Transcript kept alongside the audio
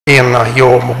in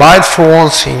your mobile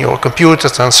phones, in your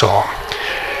computers, and so on.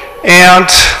 And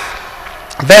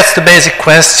that's the basic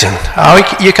question. How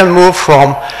you can move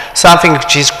from something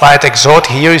which is quite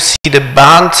exotic. Here you see the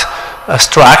band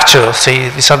structure. See,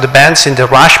 these are the bands in the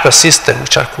RASPER system,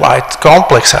 which are quite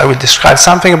complex. I will describe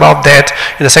something about that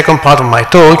in the second part of my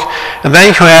talk. And then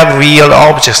you have real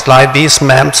objects like these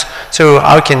MEMS. So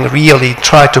how can really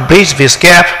try to bridge this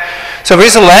gap? So there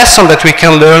is a lesson that we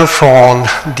can learn from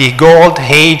the gold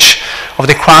age of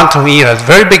the quantum era at the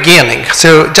very beginning.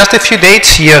 So just a few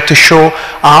dates here to show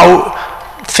how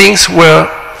things were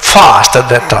fast at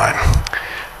that time.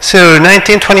 So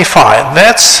 1925,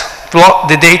 that's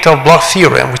the date of Bloch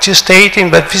theorem, which is stating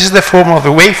that this is the form of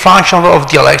a wave function of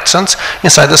the electrons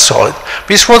inside the solid.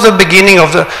 This was the beginning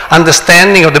of the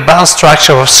understanding of the band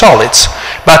structure of solids.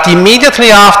 But immediately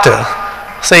after,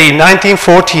 say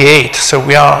 1948, so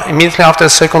we are immediately after the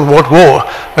Second World War,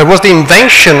 there was the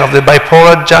invention of the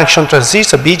bipolar junction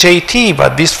transistor, BJT,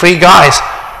 by these three guys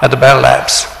at the Bell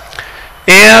Labs.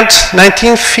 And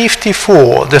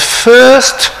 1954, the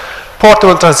first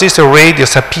portable transistor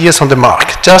radius appears on the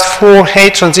market. Just 4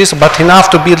 transistors, but enough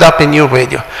to build up a new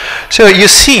radio. So you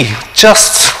see,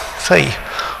 just say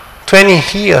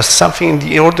 20 years, something in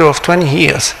the order of 20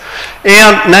 years.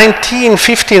 And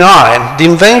 1959, the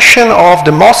invention of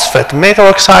the MOSFET, metal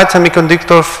oxide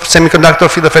semiconductor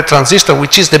field effect transistor,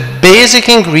 which is the basic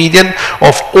ingredient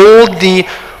of all the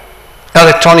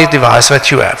electronic devices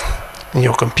that you have in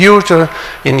your computer,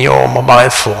 in your mobile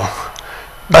phone.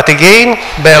 But again,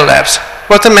 Bell Labs.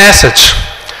 What's the message?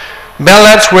 Bell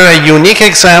Labs were a unique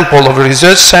example of a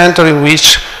research center in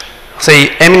which,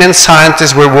 say, eminent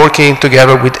scientists were working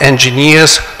together with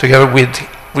engineers, together with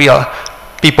real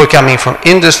people coming from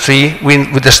industry,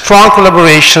 with a strong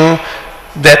collaboration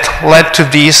that led to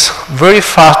this very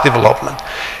fast development.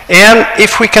 And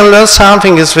if we can learn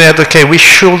something is that, okay, we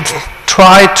should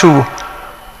try to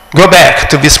go back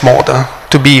to this model,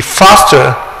 to be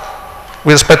faster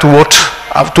with respect to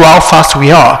how fast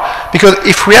we are. Because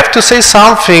if we have to say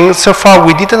something, so far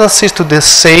we didn't assist to the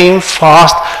same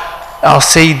fast, I'll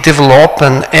say,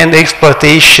 development and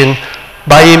exploitation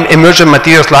by emergent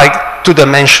materials like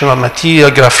two-dimensional material,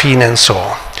 graphene, and so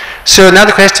on. So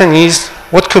another question is,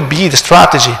 what could be the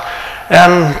strategy?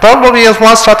 And probably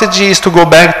one strategy is to go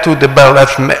back to the Bell Lab,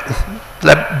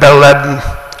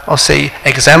 I'll say,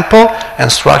 example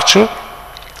and structure,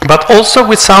 but also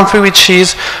with something which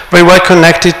is very well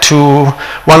connected to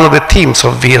one of the themes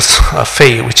of this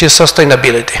fair, which is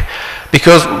sustainability.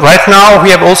 Because right now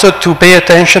we have also to pay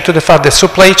attention to the fact that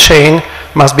supply chain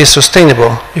must be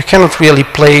sustainable. You cannot really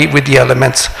play with the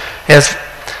elements as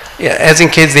in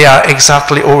case they are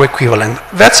exactly or equivalent.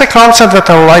 That's a concept that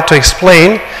I would like to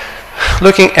explain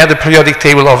looking at the periodic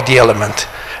table of the element.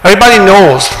 Everybody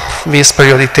knows this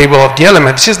periodic table of the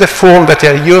element. This is the form that they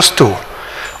are used to.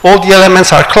 All the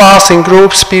elements are classed in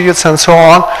groups, periods, and so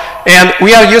on. And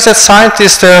we are used as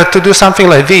scientists to do something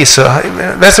like this.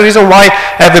 That's the reason why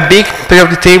I have a big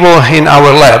periodic table in our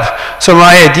lab. So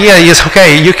my idea is,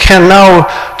 okay, you can now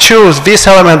choose this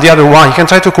element, the other one. You can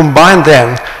try to combine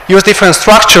them, use different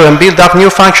structure, and build up new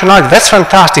functionality. That's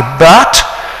fantastic. But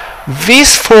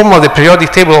this form of the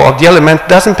periodic table of the element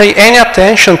doesn't pay any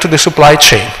attention to the supply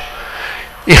chain.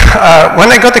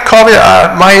 When I got the COVID,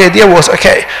 my idea was,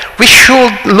 okay, we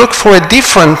should look for a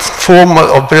different form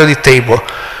of periodic table.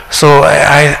 So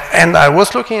I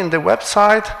was looking in the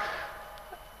website,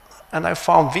 and I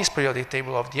found this periodic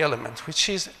table of the elements, which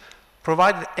is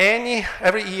provided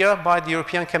every year by the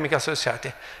European Chemical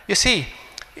Society. You see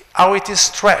how it is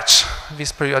stretched,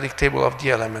 this periodic table of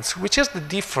the elements, which is the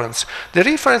difference. The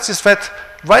difference is that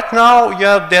right now you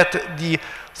have that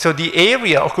so the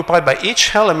area occupied by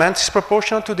each element is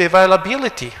proportional to the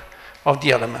availability of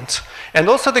the elements. And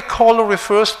also the color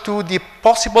refers to the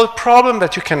possible problem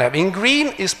that you can have. In green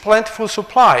is plentiful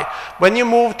supply. When you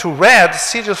move to red,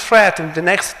 serious threat in the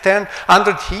next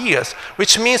 100 years,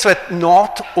 which means that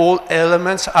not all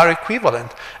elements are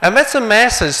equivalent. And that's a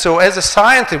message. So as a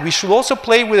scientist, we should also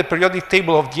play with the periodic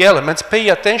table of the elements, pay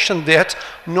attention that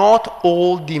not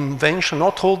all the invention,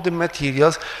 not all the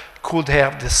materials could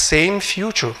have the same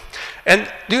future.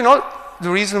 And do you know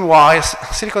the reason why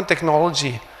silicon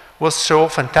technology was so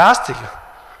fantastic?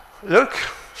 Look,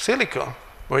 silicon,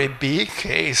 very big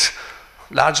case,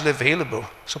 largely available.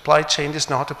 Supply chain is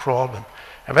not a problem.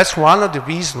 And that's one of the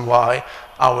reasons why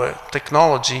our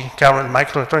technology, current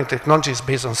microelectronic technology, is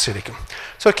based on silicon.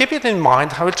 So keep it in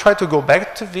mind. I will try to go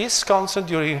back to this concept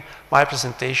during my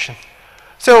presentation.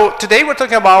 So today we're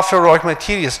talking about ferroic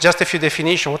materials, just a few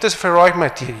definitions. What is ferroic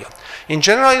material? In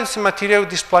general, it's a material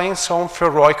displaying some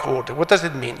ferroic order. What does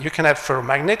it mean? You can have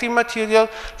ferromagnetic material,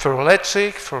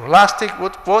 ferroelectric, ferroelastic.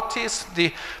 What is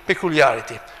the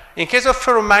peculiarity? In case of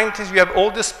ferromagnetics, you have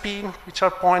all the spin which are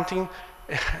pointing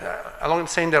along the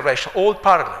same direction, all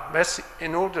parallel. That's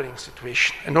an ordering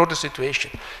situation, an order situation.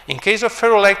 In case of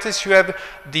ferroelectrics, you have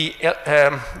the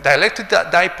dielectric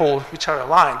dipole which are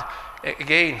aligned.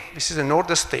 Again, this is an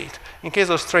order state. In case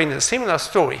of strain, it's a similar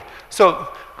story. So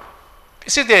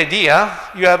this is the idea.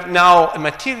 You have now a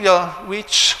material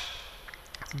which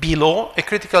below a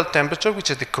critical temperature, which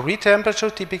is the Curie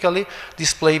temperature, typically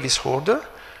display this order.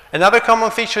 Another common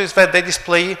feature is that they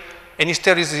display an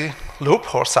hysteresis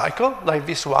loop or cycle, like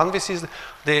this one. This is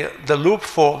the loop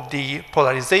for the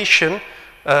polarization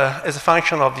as a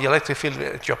function of the electric field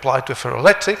that you apply to a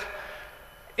ferroelectric.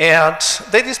 And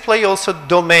they display also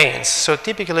domains. So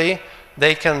typically,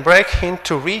 they can break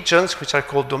into regions which are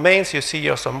called domains. You see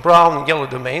here some brown and yellow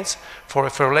domains for a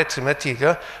ferroelectric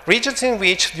material, regions in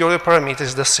which the order parameter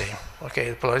is the same. Okay,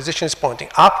 the polarization is pointing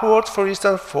upwards, for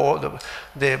instance, for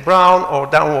the brown, or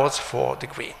downwards for the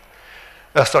green.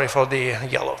 For the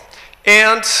yellow.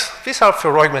 And these are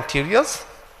ferroic materials.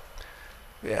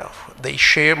 Yeah, they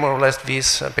share more or less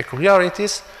these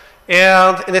peculiarities.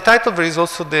 And in the title, there is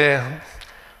also the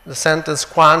sentence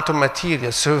quantum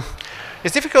material. So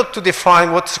it's difficult to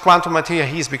define what quantum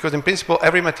material is, because in principle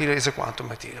every material is a quantum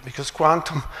material, because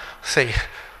quantum, so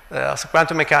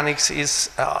quantum mechanics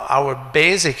is our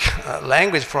basic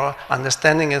language for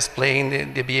understanding and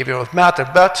explaining the behavior of matter.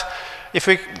 But if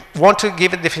we want to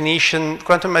give a definition,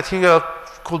 quantum material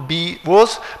could be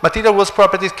material whose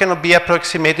properties cannot be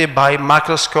approximated by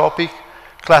macroscopic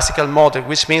classical model,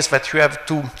 which means that you have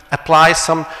to apply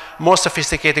some more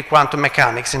sophisticated quantum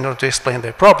mechanics in order to explain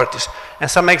their properties. And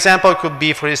some example could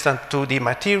be, for instance, 2D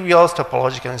materials,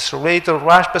 topological insulator,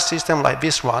 Rashba system like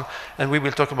this one, and we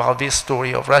will talk about this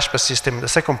story of Rashba system in the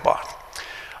second part.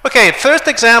 Okay, first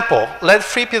example,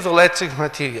 lead-free piezoelectric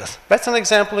materials. That's an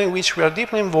example in which we are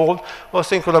deeply involved,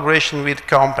 also in collaboration with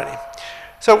company.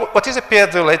 So what is a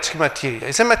piezoelectric material?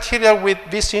 It's a material with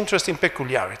this interesting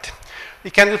peculiarity.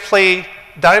 It can display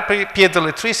direct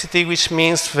piezoelectricity, which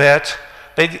means that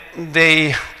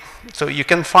so you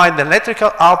can find the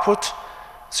electrical output,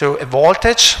 so a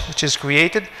voltage which is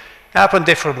created upon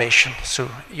deformation. So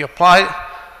you apply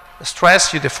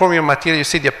stress, you deform your material, you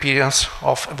see the appearance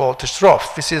of a voltage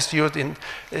drop. This is used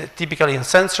typically in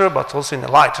sensor, but also in a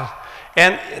lighter.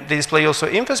 And they display also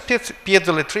inverse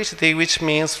piezoelectricity, which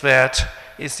means that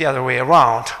it's the other way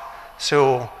around.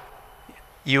 So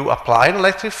you apply an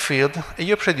electric field and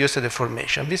you produce a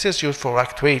deformation. This is used for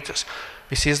actuators.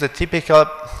 This is the typical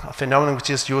phenomenon which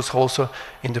is used also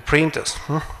in the printers,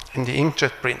 in the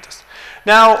inkjet printers.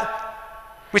 Now,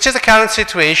 which is the current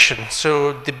situation?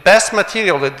 So the best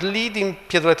material, the leading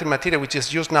piezoelectric material which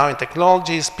is used now in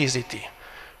technology is PZT,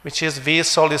 which is this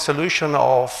solid solution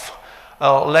of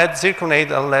lead zirconate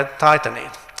and lead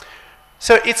titanate.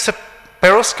 So it's a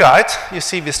perovskite. You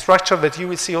see the structure that you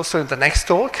will see also in the next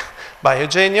talk by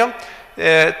Eugenio.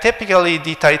 Typically,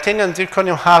 the titanium and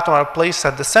zirconium atoms are placed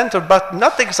at the center, but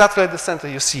not exactly at the center,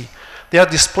 you see. They are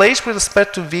displaced with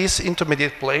respect to this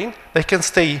intermediate plane. They can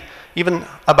stay even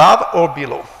above or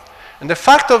below. And the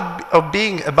fact of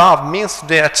being above means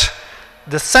that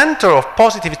the center of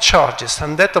positive charges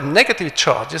and that of negative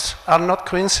charges are not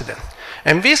coincident.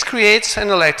 And this creates an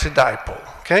electric dipole,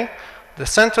 okay? The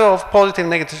center of positive and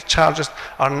negative charges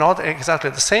are not exactly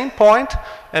at the same point,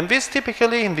 and this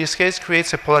typically, in this case,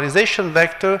 creates a polarization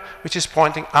vector which is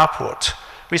pointing upward,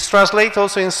 which translates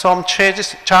also in some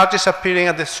charges appearing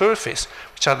at the surface,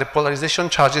 which are the polarization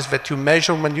charges that you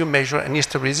measure when you measure an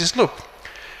hysteresis loop.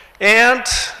 And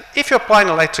if you apply an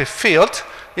electric field,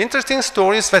 the interesting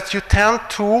story is that you tend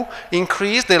to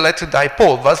increase the electric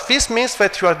dipole. But this means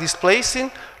that you are displacing,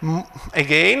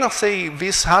 again, say,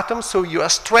 this atom, so you are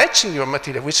stretching your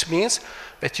material, which means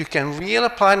that you can really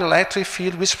apply an electric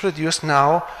field which produces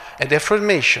now a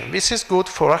deformation. This is good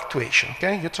for actuation,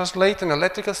 okay? You translate an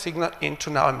electrical signal into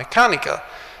now a mechanical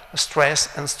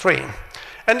stress and strain.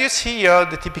 And you see here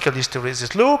the typical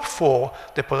hysteresis loop for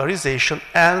the polarization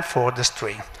and for the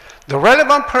strain. The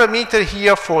relevant parameter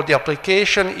here for the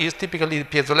application is typically the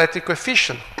piezoelectric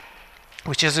coefficient,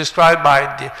 which is described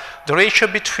by the ratio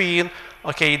between,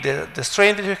 okay, the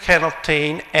strain that you can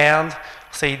obtain and,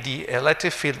 say, the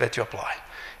electric field that you apply.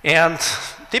 And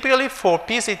typically for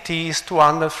PZT is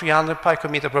 200, 300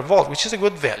 picometer per volt, which is a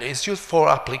good value. It's used for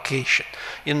application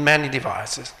in many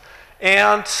devices.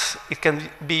 And it can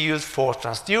be used for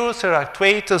transducer,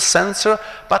 actuator, sensor,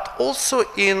 but also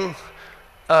in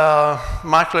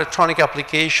microelectronic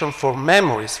application for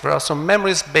memories. There are some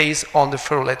memories based on the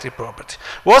ferroelectric property.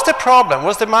 What's the problem?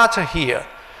 What's the matter here?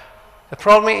 The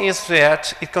problem is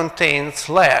that it contains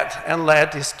lead, and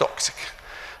lead is toxic.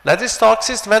 Lead is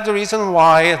toxic. That's the reason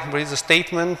why there is a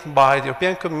statement by the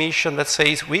European Commission that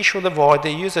says we should avoid the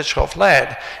usage of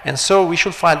lead, and so we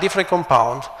should find different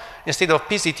compound instead of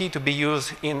PCT to be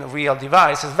used in real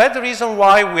devices. That's the reason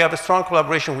why we have a strong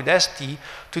collaboration with ST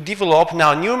to develop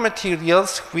now new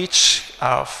materials which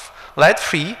are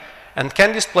lead-free and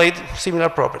can display similar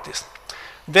properties.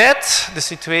 That's the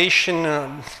situation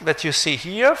that you see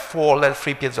here for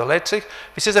lead-free piezoelectric.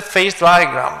 This is a phase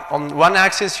diagram. On one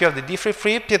axis you have the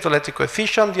difference-free piezoelectric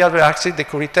coefficient, the other axis the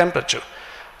Curie temperature.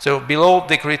 So below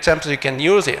the Curie temperature you can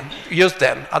use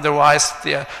them, otherwise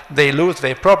they lose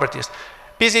their properties.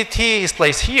 PZT is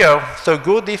placed here, so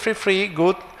good difference-free,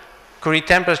 good Curie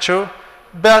temperature,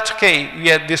 but okay, we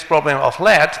had this problem of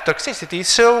lead toxicity,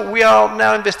 so we are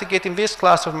now investigating this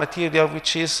class of material,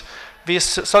 which is this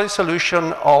solid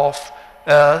solution of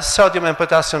sodium and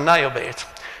potassium niobate.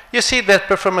 You see that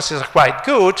performances are quite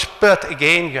good, but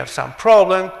again, you have some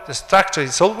problem. The structure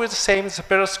is always the same as a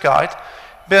perovskite,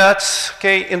 but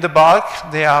okay, in the bulk,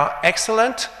 they are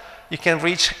excellent. You can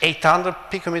reach 800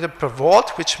 picometer per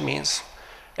volt, which means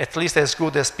at least as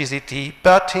good as PZT,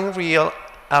 but in real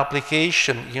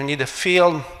application, you need a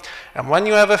film. And when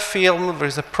you have a film, there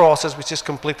is a process which is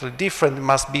completely different. It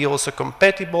must be also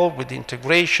compatible with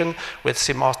integration, with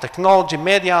CMOS technology,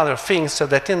 many other things, so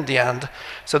that in the end,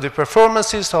 so the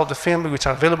performances of the film which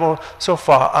are available so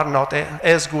far are not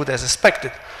as good as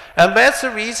expected. And that's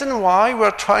the reason why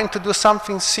we're trying to do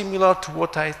something similar to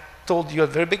what I told you at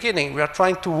the very beginning. We are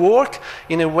trying to work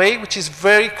in a way which is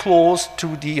very close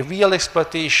to the real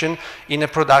exploitation in a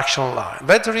production line.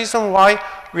 That's the reason why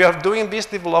we are doing this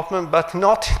development, but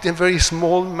not in a very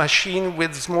small machine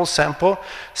with small sample.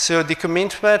 So the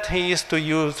commitment is to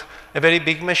use a very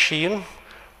big machine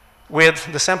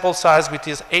with the sample size which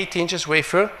is 8 inches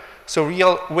wafer, so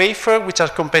real wafer which are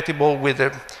compatible with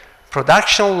the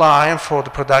production line for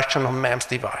the production of MEMS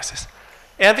devices.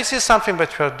 And this is something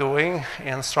that we are doing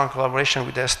in strong collaboration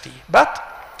with ST. But,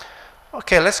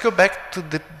 okay, let's go back to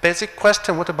the basic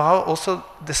question, what about also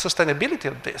the sustainability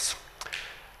of this?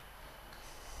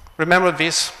 Remember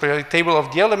this periodic table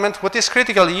of the element. What is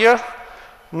critical here?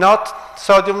 Not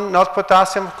sodium, not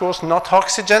potassium, of course, not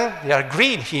oxygen. They are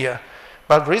green here.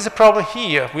 But there is a problem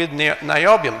here with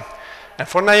niobium. And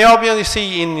for niobium, you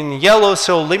see in yellow,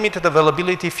 so limited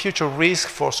availability, future risk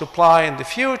for supply in the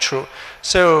future.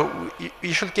 So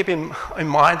you should keep in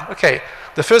mind, okay,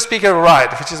 the first speaker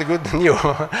arrived, which is a good news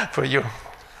for you.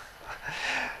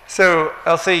 So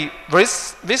I'll say there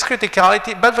is this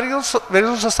criticality, but there is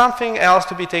also something else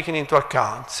to be taken into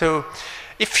account. So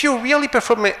if you really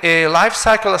perform a life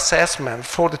cycle assessment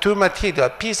for the two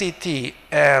materials, PZT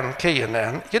and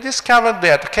KNN, you discover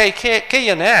that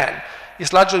KNN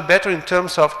is largely better in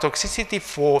terms of toxicity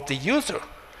for the user,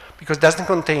 because it doesn't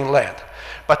contain lead.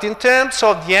 But in terms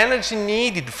of the energy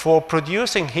needed for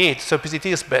producing heat, so PZT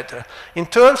is better. In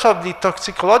terms of the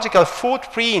toxicological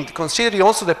footprint, considering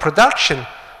also the production,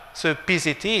 so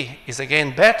PZT is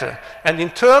again better. And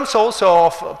in terms also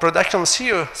of production of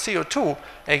CO2,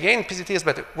 again, PZT is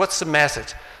better. What's the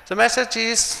message? The message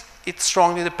is it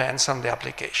strongly depends on the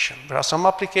application. There are some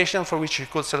applications for which you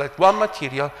could select one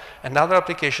material, and other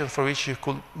applications for which you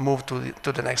could move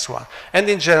to the next one. And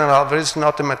in general, there is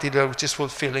not a material which is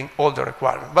fulfilling all the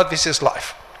requirements, but this is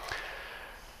life.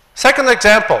 Second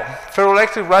example,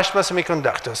 ferroelectric Rashba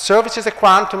semiconductors. So which is a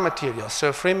quantum material.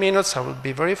 So 3 minutes, I will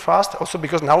be very fast, also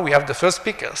because now we have the first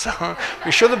speaker, so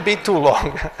we shouldn't be too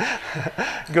long.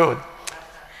 Good.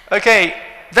 Okay,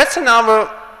 that's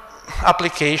another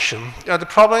application. The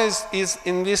problem is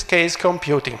in this case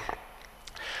computing.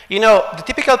 You know, the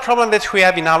typical problem that we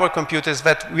have in our computers is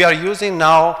that we are using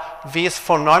now this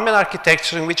von Neumann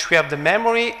architecture in which we have the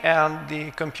memory and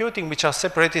the computing which are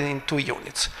separated in 2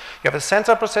 units. You have a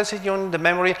central processing unit, the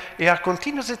memory. You are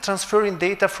continuously transferring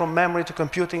data from memory to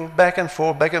computing back and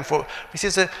forth, back and forth. This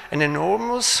is an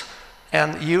enormous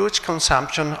and huge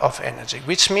consumption of energy,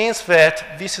 which means that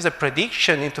this is a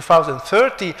prediction in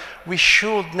 2030, we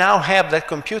should now have that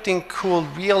computing could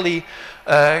really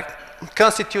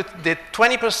constitute the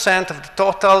 20% of the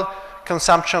total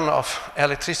consumption of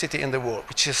electricity in the world,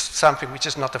 which is something which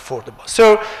is not affordable.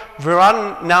 So we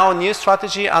run now a new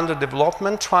strategy under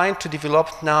development, trying to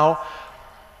develop now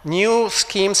new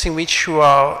schemes in which you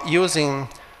are using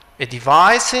a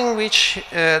device in which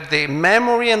the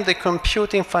memory and the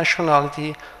computing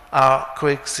functionality are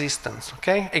coexistent,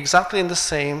 okay? Exactly in the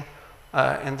same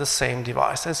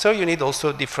device. And so you need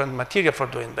also different material for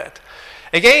doing that.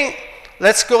 Again,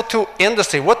 let's go to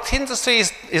industry. What industry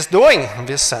is doing in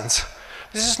this sense?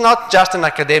 This is not just an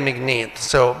academic need.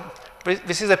 So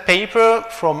this is a paper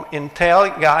from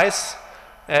Intel guys.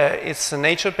 It's a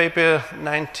Nature paper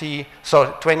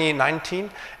 2019.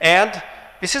 And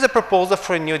this is a proposal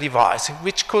for a new device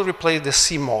which could replace the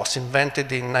CMOS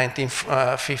invented in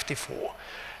 1954.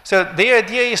 So the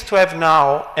idea is to have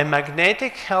now a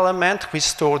magnetic element which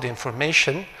stores the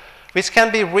information, which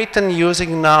can be written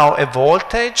using now a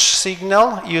voltage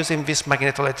signal using this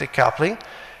magnetoelectric coupling,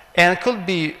 and could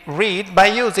be read by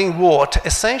using what?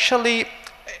 Essentially,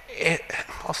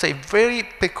 I'll say very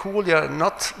peculiar,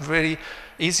 not very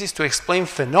easy to explain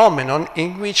phenomenon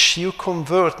in which you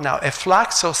convert now a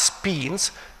flux of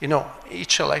spins. You know,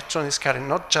 each electron is carrying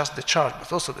not just the charge,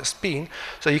 but also the spin.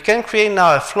 So you can create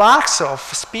now a flux of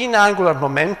spin angular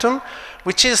momentum,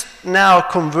 which is now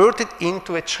converted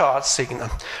into a charge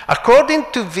signal. According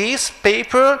to this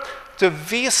paper,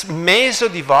 this meso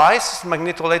device,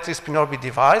 magnetoelectric spin orbit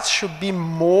device, should be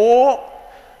more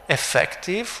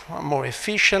effective, more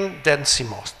efficient than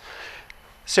CMOS.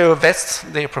 So that's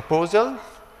their proposal.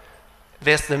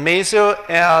 That's the meso,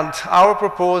 and our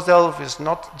proposal is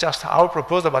not just our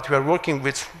proposal, but we are working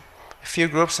with a few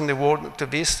groups in the world to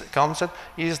this concept,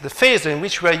 is the phasor, in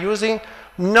which we are using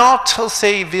not, let's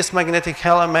say, this magnetic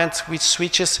element which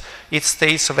switches its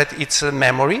state so that it's a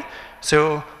memory.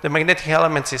 So the magnetic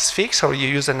element is fixed, or you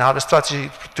use another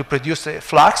strategy to produce a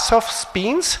flux of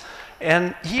spins.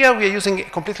 And here we are using a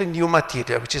completely new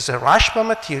material, which is a Rashba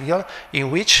material,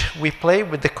 in which we play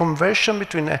with the conversion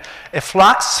between a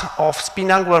flux of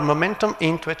spin angular momentum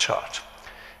into a charge.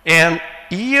 And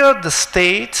here the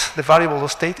state, the variable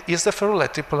of state, is the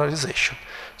ferroelectric polarization.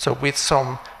 So with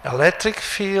some electric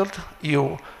field,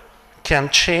 you can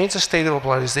change the state of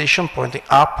polarization pointing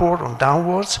upward or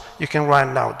downwards. You can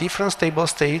write now different stable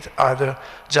state, either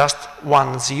just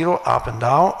 1, 0, up and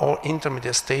down, or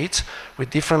intermediate states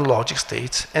with different logic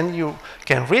states. And you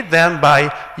can read them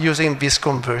by using this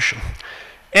conversion.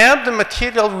 And the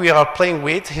material we are playing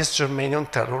with is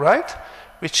germanium telluride,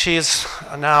 which is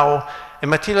now a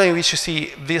material in which you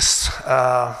see this,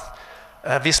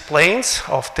 these planes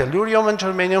of tellurium and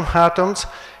germanium atoms.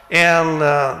 And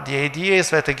the idea is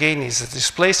that, again, is a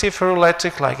displacive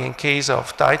ferroelectric, like in case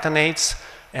of titanates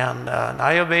and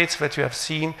niobates that you have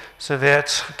seen, so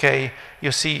that, okay,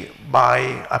 you see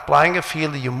by applying a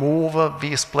field, you move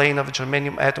this plane of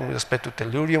germanium atom with respect to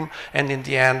tellurium, and in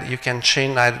the end, you can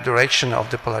change the direction of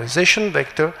the polarization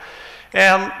vector.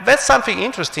 And that's something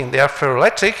interesting. They are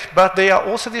ferroelectric, but they are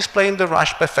also displaying the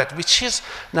Rashba effect, which is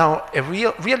now a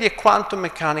really a quantum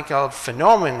mechanical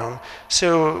phenomenon.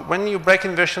 So when you break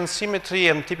inversion symmetry,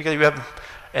 and typically you have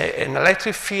an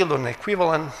electric field or an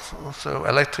equivalent also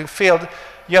electric field,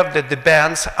 you have that the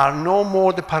bands are no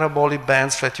more the parabolic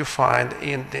bands that you find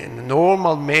in the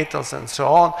normal metals and so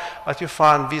on, but you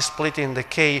find this split in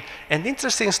decay. And the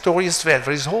interesting story is that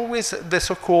there is always the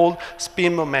so-called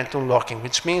spin momentum locking,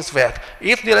 which means that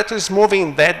if the electron is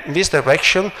moving in this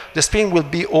direction, the spin will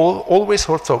be always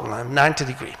orthogonal, 90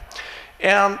 degrees.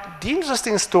 And the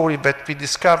interesting story that we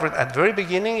discovered at the very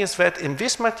beginning is that in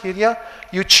this material,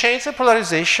 you change the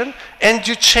polarization and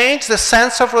you change the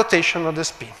sense of rotation of the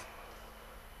spin.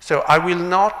 So I will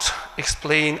not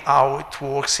explain how it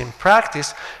works in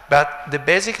practice, but the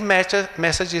basic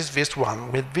message is this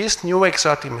one. With this new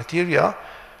exotic material,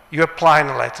 you apply an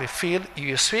electric field,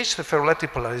 you switch the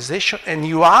ferroelectric polarization, and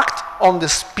you act on the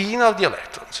spin of the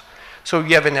electrons. So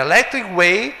you have an electric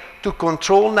way to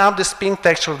control now the spin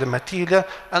texture of the material,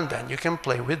 and then you can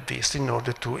play with this in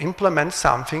order to implement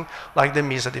something like the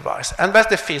meso device. And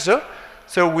that's the phasor.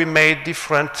 So we made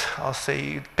different, I'll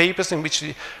say, papers in which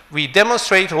we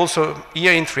demonstrate also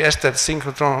here in Trieste at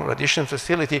synchrotron radiation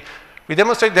facility, we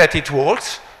demonstrate that it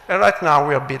works, and right now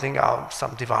we are building out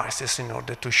some devices in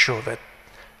order to show that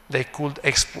they could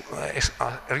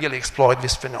really exploit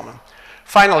this phenomenon.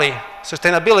 Finally,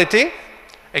 sustainability.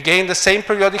 Again, the same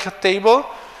periodic table.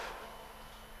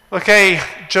 Okay,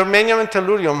 germanium and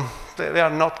tellurium, they are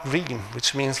not green,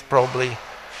 which means probably,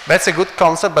 that's a good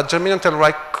concept, but germanium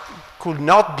telluride could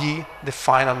not be the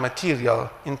final material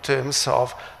in terms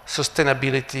of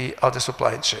sustainability of the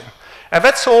supply chain. And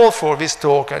that's all for this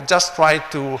talk. I just tried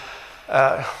to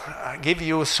give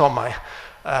you some,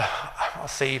 I'll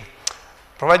say,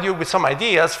 provide you with some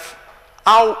ideas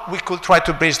how we could try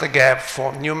to bridge the gap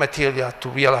from new material to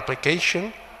real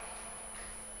application.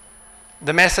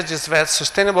 The message is that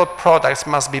sustainable products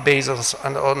must be based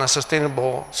on a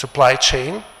sustainable supply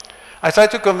chain. I try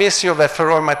to convince you that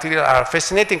ferroalloy materials are a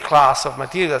fascinating class of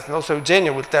materials, and also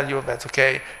Eugenio will tell you that,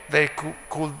 okay, they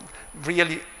could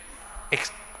really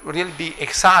be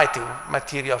exciting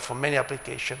material for many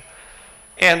applications.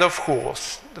 And of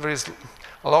course, there is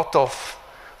a lot of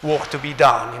work to be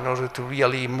done in order to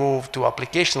really move to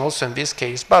application also in this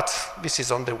case, but this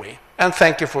is on the way. And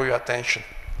thank you for your attention.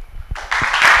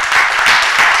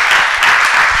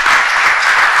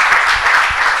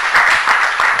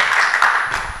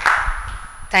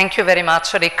 Thank you very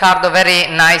much, Riccardo. Very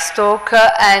nice talk.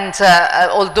 And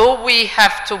although we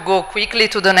have to go quickly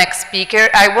to the next speaker,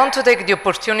 I want to take the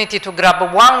opportunity to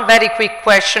grab one very quick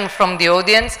question from the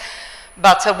audience.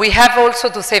 But we have also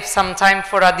to save some time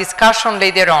for a discussion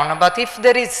later on. But if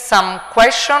there is some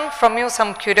question from you,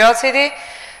 some curiosity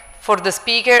for the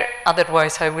speaker,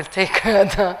 otherwise I will take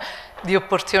the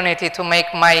opportunity to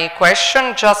make my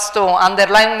question just to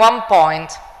underline one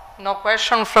point. No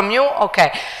question from you?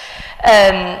 Okay.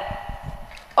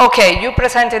 Okay, you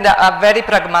presented a very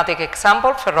pragmatic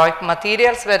example, ferroic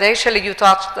materials, but actually you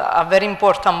touched a very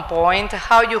important point,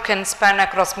 how you can span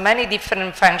across many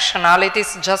different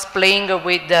functionalities just playing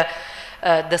with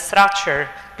the structure,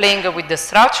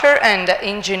 and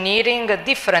engineering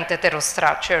different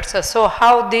heterostructures. So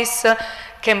how this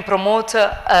can promote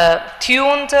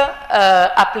tuned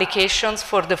applications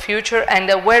for the future, and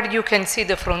where you can see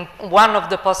one of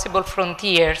the possible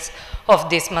frontiers of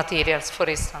these materials, for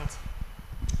instance.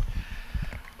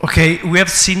 Okay, we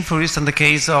have seen, for instance, the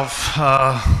case of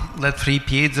lead-free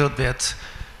piezo that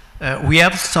we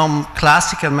have some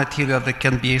classical material that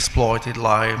can be exploited,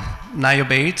 like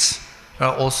niobates,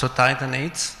 also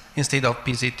titanates instead of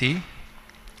PZT.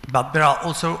 But there are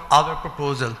also other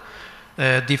proposals,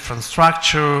 different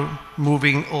structure,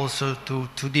 moving also to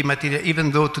 2D material,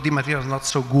 even though 2D material is not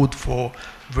so good for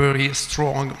very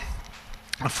strong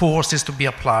forces to be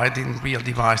applied in real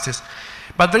devices.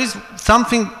 But there is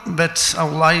something that I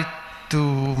would like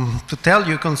to tell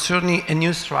you concerning a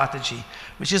new strategy,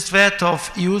 which is that of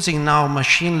using now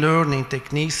machine learning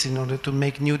techniques in order to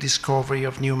make new discovery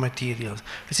of new materials.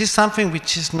 This is something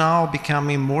which is now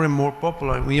becoming more and more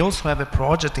popular. We also have a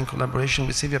project in collaboration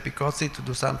with Silvia Picozzi to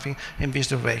do something in this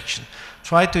direction.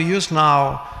 Try to use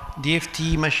now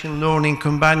DFT machine learning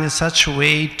combined in such a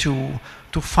way to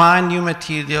find new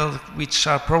materials which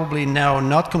are probably now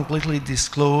not completely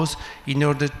disclosed in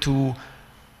order to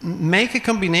make a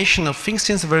combination of things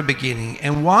since the very beginning.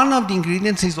 And one of the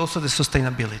ingredients is also the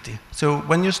sustainability. So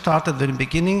when you start at the very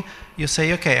beginning, you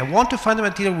say, okay, I want to find a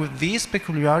material with this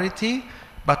peculiarity,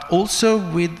 but also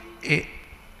with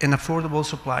an affordable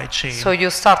supply chain. So you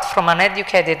start from an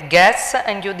educated guess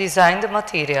and you design the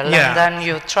material, and then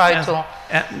you try to...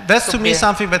 That's to me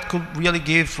something that could really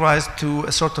give rise to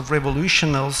a sort of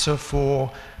revolution also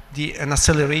for an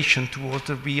acceleration towards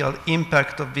the real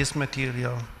impact of this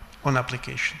material on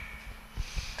application.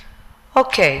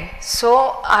 Okay,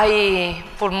 so I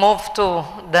will move to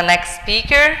the next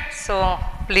speaker. So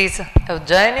please,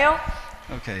 Eugenio.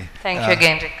 Okay. Thank you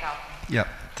again, Riccardo. Yeah.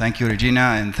 Thank you,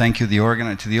 Regina, and thank you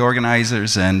to the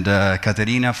organizers and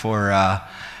Caterina for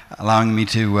allowing me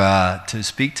to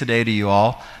speak today to you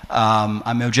all.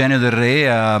 I'm Eugenio Del Re.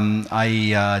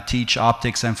 I teach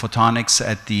optics and photonics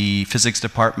at the physics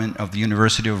department of the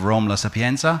University of Rome, La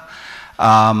Sapienza,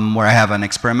 where I have an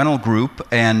experimental group.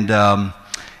 And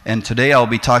today I'll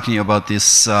be talking to you about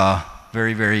this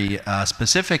very, very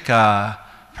specific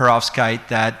perovskite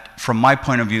that, from my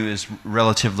point of view, is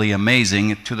relatively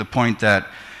amazing, to the point that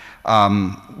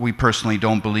we personally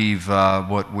don't believe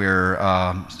what we're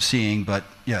seeing, but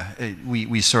yeah,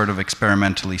 we sort of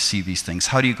experimentally see these things.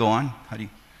 How do you go on? How do you?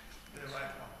 The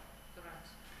right one.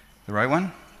 The right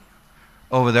one?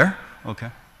 Over there?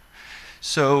 Okay.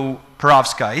 So,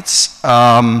 perovskites.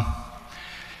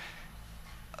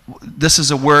 This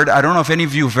is a word, I don't know if any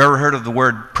of you have ever heard of the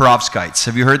word perovskites.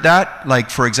 Have you heard that? Like,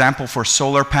 for example, for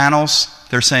solar panels,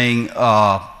 they're saying,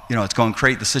 you know, it's going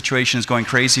crazy, the situation is going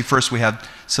crazy. First we have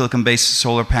silicon-based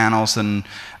solar panels and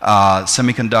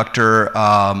semiconductor,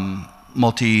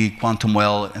 multi-quantum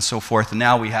well, and so forth, and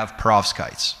now we have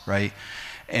perovskites, right?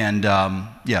 And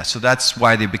yeah, so that's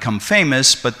why they become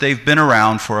famous, but they've been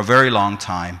around for a very long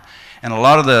time. And a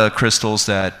lot of the crystals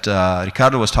that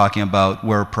Riccardo was talking about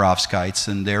were perovskites,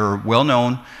 and they're well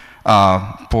known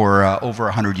for over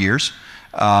 100 years.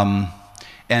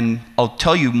 And I'll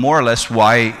tell you more or less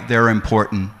why they're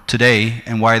important today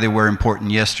and why they were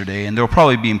important yesterday, and they'll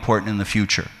probably be important in the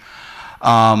future.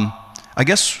 I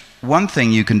guess one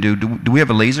thing you can do we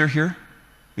have a laser here?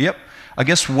 Yep. I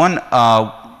guess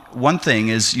one thing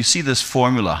is, you see this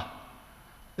formula.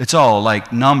 It's all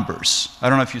like numbers. I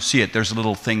don't know if you see it. There's a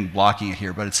little thing blocking it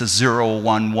here, but it says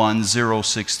 011,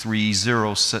 063,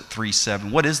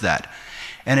 037. What is that?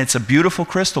 And it's a beautiful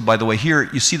crystal, by the way. Here,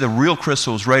 you see the real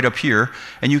crystal is right up here,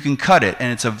 and you can cut it,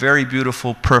 and it's a very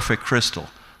beautiful, perfect crystal.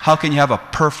 How can you have a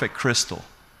perfect crystal?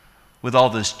 with all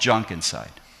this junk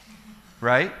inside,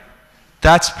 right?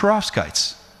 That's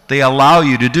perovskites. They allow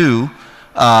you to do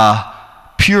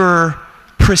pure,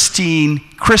 pristine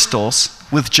crystals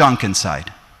with junk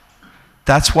inside.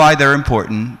 That's why they're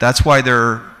important. That's why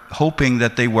they're hoping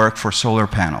that they work for solar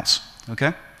panels,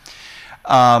 okay?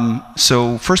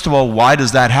 So first of all, why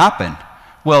does that happen?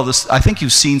 Well, I think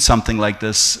you've seen something like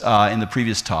this in the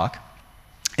previous talk.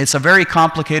 It's a very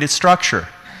complicated structure.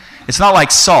 It's not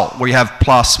like salt, where you have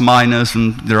plus, minus,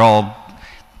 and they're all,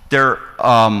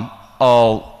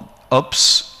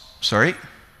 oops, sorry.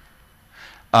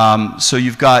 So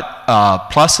you've got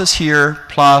pluses here,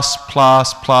 plus,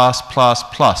 plus, plus, plus,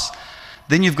 plus.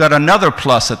 Then you've got another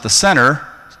plus at the center,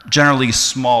 generally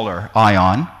smaller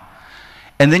ion.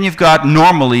 And then you've got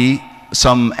normally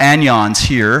some anions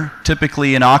here,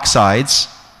 typically in oxides,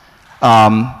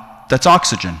 that's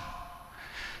oxygen.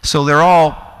 So they're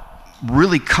all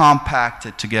really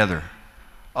compacted together.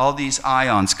 All these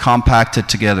ions compacted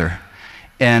together.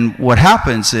 And what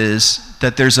happens is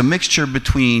that there's a mixture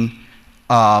between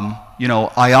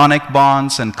ionic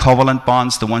bonds and covalent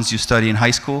bonds, the ones you study in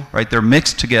high school, right? They're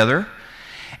mixed together.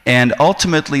 And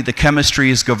ultimately, the chemistry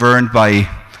is governed by,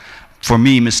 for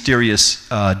me, mysterious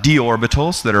d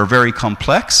orbitals that are very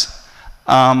complex.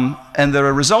 And the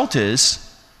result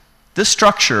is, this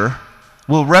structure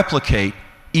will replicate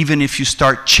even if you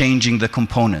start changing the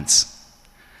components.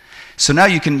 So now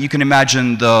you can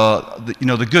imagine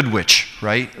the good witch,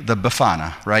 right? The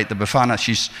Befana, right? The Befana,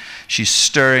 she's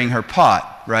stirring her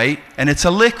pot, right? And it's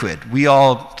a liquid. We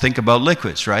all think about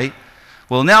liquids, right?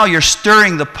 Well, now you're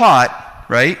stirring the pot,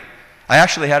 right? I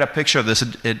actually had a picture of this.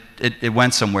 It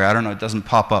went somewhere. I don't know. It doesn't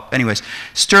pop up. Anyways,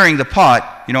 stirring the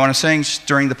pot. You know what I'm saying?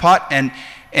 Stirring the pot, and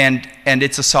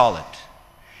it's a solid,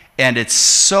 and it's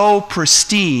so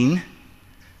pristine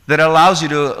that it allows you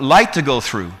light to go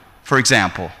through, for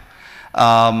example,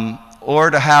 or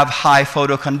to have high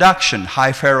photoconduction,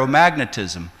 high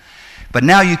ferromagnetism. But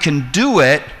now you can do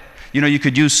it. You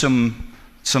could use some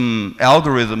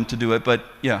algorithm to do it. But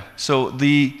yeah. So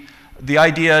the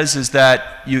idea is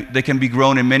that they can be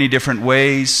grown in many different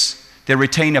ways. They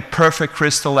retain a perfect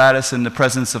crystal lattice in the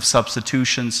presence of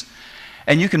substitutions.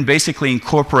 And you can basically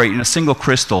incorporate in a single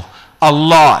crystal a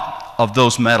lot of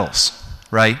those metals,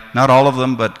 right? Not all of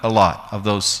them, but a lot of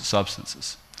those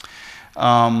substances.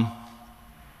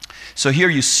 So here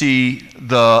you see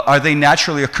are they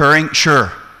naturally occurring?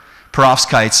 Sure.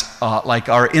 Perovskites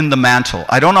are in the mantle.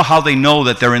 I don't know how they know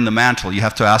that they're in the mantle. You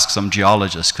have to ask some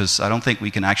geologists, because I don't think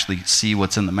we can actually see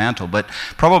what's in the mantle. But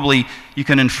probably you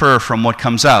can infer from what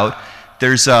comes out.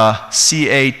 There's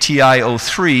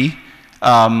CaTiO3,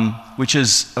 which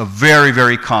is a very,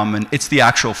 very common. It's the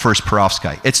actual first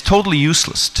perovskite. It's totally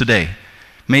useless today.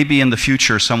 Maybe in the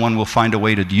future someone will find a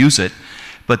way to use it.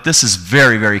 But this is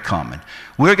very, very common.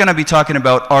 We're going to be talking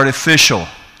about artificial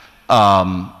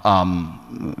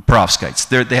perovskites.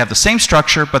 They have the same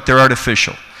structure, but they're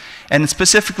artificial. And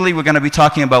specifically, we're going to be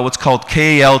talking about what's called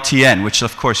KLTN, which,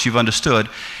 of course, you've understood,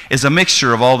 is a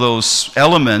mixture of all those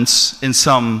elements in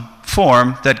some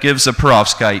form that gives a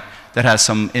perovskite that has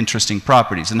some interesting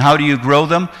properties. And how do you grow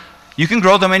them? You can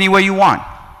grow them any way you want.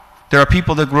 There are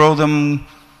people that grow them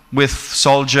with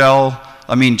sol gel,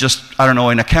 in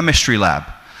a chemistry lab.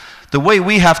 The way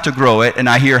we have to grow it, and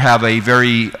I here have a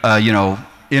very,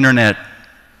 internet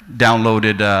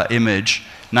downloaded image,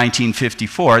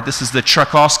 1954. This is the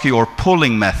Tchaikovsky or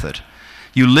pulling method.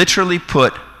 You literally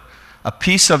put a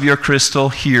piece of your crystal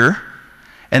here,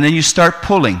 and then you start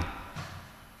pulling.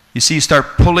 You see, you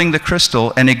start pulling the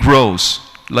crystal, and it grows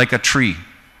like a tree.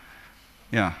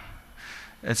 Yeah.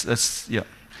 Yeah.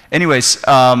 Anyways,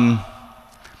 so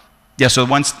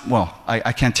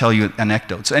I can't tell you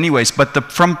anecdotes. Anyways, but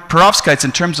from perovskites,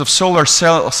 in terms of solar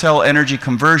cell energy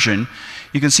conversion,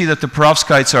 you can see that the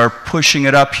perovskites are pushing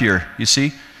it up here, you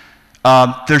see?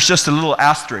 There's just a little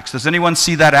asterisk. Does anyone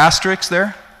see that asterisk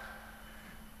there?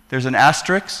 There's an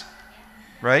asterisk,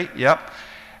 right? Yep.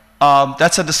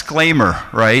 That's a disclaimer,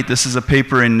 right? This is a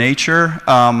paper in Nature.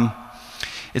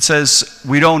 It says,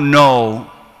 we don't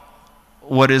know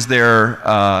what is their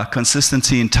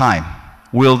consistency in time.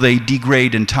 Will they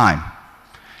degrade in time?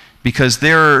 Because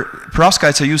their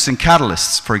perovskites are used in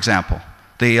catalysts, for example.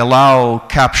 They allow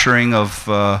capturing of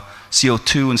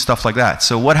CO2 and stuff like that.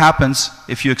 So what happens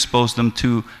if you expose them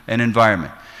to an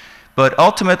environment? But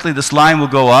ultimately, this line will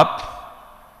go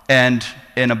up, and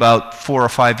in about 4 or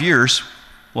 5 years,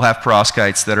 we'll have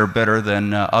perovskites that are better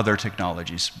than other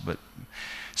technologies.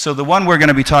 So the one we're going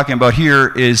to be talking about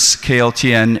here is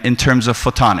KLTN in terms of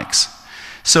photonics.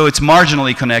 So it's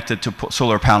marginally connected to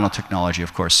solar panel technology,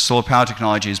 of course. Solar panel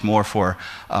technology is more for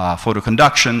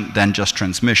photoconduction than just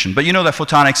transmission. But you know that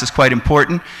photonics is quite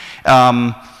important.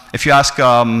 If you ask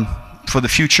for the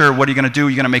future, what are you going to do?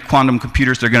 You're going to make quantum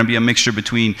computers. They're going to be a mixture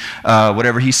between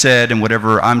whatever he said and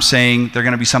whatever I'm saying. They're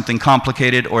going to be something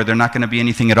complicated, or they're not going to be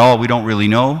anything at all. We don't really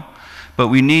know. But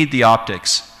we need the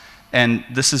optics. And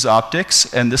this is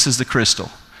optics, and this is the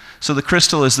crystal. So the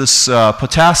crystal is this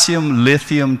potassium,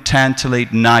 lithium, tantalate,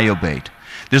 niobate.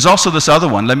 There's also this other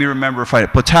one. Let me remember if I...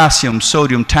 Potassium,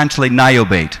 sodium, tantalate,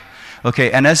 niobate.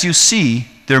 Okay, and as you see,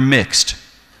 they're mixed.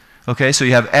 Okay, so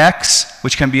you have X,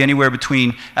 which can be anywhere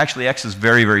between... Actually, X is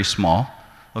very, very small.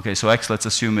 Okay, so X, let's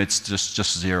assume it's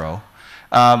just 0.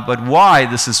 But Y,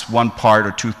 this is 1 part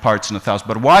or 2 parts in 1,000.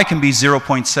 But Y can be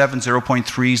 0.7, 0.3,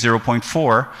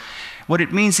 0.4. What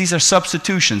it means, these are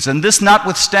substitutions. And this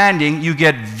notwithstanding, you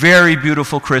get very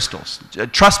beautiful crystals.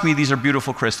 Trust me, these are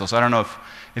beautiful crystals. I don't know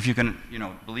if you can,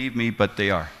 believe me, but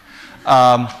they are.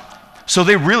 So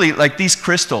they really, like these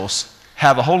crystals,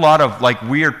 have a whole lot of like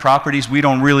weird properties we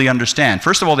don't really understand.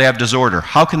 First of all, they have disorder.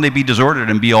 How can they be disordered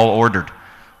and be all ordered?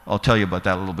 I'll tell you about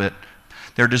that a little bit.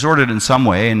 They're disordered in some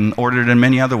way and ordered in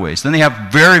many other ways. Then they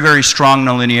have very, very strong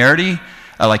nonlinearity.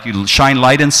 Like you shine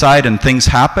light inside and things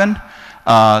happen.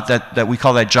 That we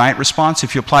call that giant response.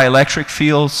 If you apply electric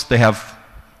fields, they have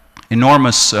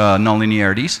enormous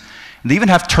nonlinearities. And they even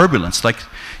have turbulence. Like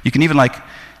you can even like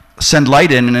send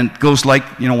light in, and it goes like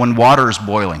when water is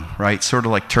boiling, right? Sort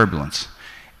of like turbulence.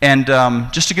 And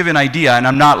just to give you an idea, and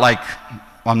I'm not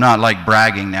like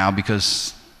bragging now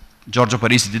because Giorgio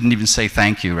Parisi didn't even say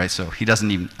thank you, right? So he doesn't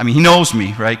even. I mean, he knows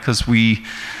me, right? Because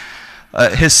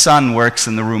his son works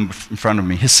in the room in front of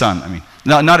me. His son, I mean.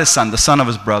 No, not his son, the son of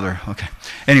his brother. Okay.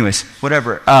 Anyways,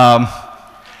 whatever.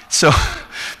 So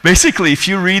basically, if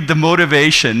you read the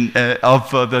motivation of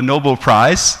the Nobel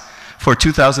Prize for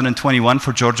 2021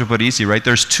 for Giorgio Parisi, right,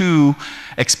 there's 2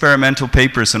 experimental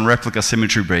papers on replica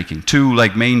symmetry breaking, 2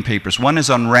 like main papers. One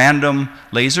is on random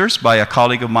lasers by a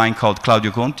colleague of mine called Claudio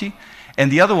Conti,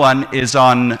 and the other one is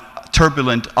on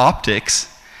turbulent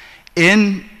optics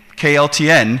in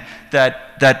KLTN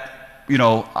that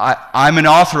I'm an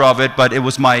author of it, but it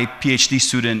was my PhD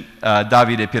student,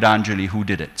 Davide Pierangeli, who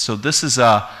did it. So this is,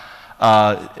 the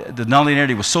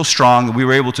nonlinearity was so strong that we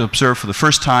were able to observe for the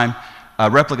first time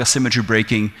replica symmetry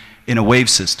breaking in a wave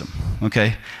system,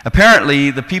 okay? Apparently,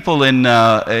 the people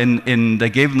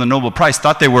that gave them the Nobel Prize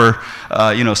thought they were,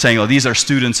 saying, oh, these are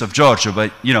students of Giorgio,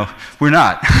 but, we're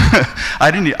not.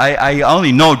 I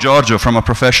only know Giorgio from a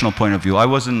professional point of view.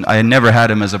 I never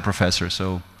had him as a professor,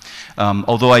 so...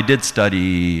 although I did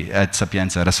study at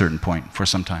Sapienza at a certain point for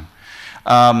some time.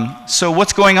 So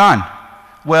what's going on?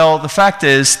 Well, the fact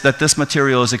is that this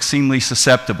material is extremely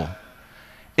susceptible.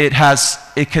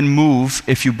 It can move,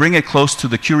 if you bring it close to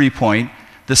the Curie point,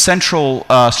 the central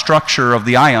structure of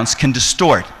the ions can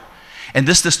distort. And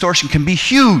this distortion can be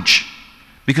huge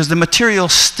because the material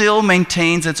still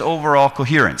maintains its overall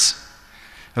coherence.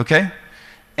 Okay?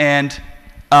 And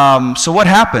so what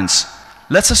happens?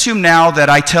 Let's assume now that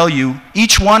I tell you,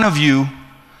 each one of you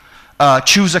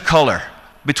choose a color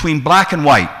between black and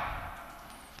white.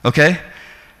 Okay?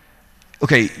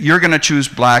 Okay, you're going to choose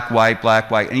black, white,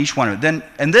 and each one of them.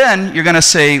 And then you're going to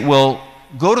say, well,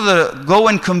 go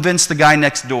and convince the guy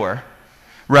next door,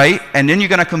 right? And then you're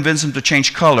going to convince him to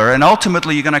change color. And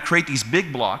ultimately, you're going to create these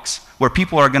big blocks where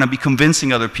people are going to be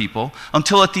convincing other people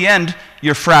until at the end,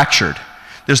 you're fractured.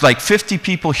 There's like 50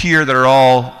 people here that are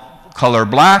all color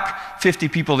black, 50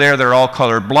 people there that are all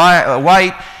color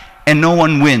white, and no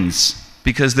one wins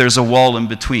because there's a wall in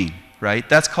between, right?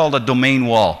 That's called a domain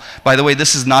wall. By the way,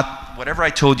 this is not, whatever I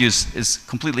told you is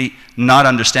completely not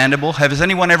understandable. Has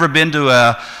anyone ever been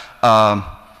to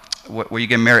where you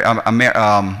get married,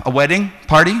 a wedding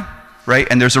party, right?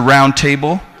 And there's a round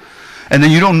table, and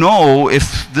then you don't know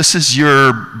if this is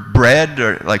your bread,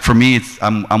 or like for me,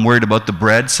 I'm worried about the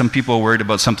bread. Some people are worried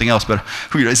about something else, but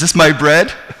is this my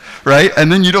bread? Right?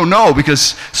 And then you don't know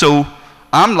because, so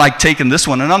I'm like taking this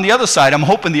one, and on the other side, I'm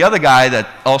hoping the other guy that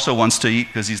also wants to eat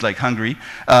because he's like hungry,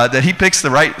 that he picks the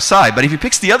right side. But if he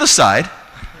picks the other side,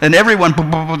 then everyone,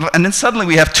 and then suddenly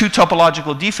we have 2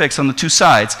 topological defects on the 2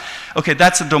 sides. Okay,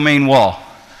 that's a domain wall.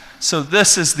 So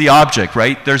this is the object,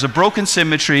 right? There's a broken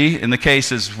symmetry. In the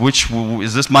case is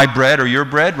is this my bread or your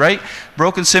bread, right?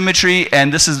 Broken symmetry,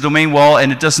 and this is the domain wall,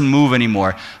 and it doesn't move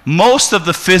anymore. Most of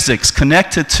the physics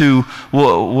connected to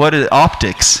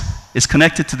optics is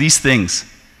connected to these things.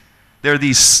 There are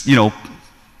these,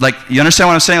 like, you understand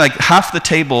what I'm saying? Like half the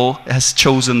table has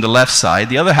chosen the left side,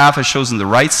 the other half has chosen the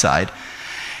right side,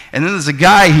 and then there's a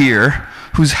guy here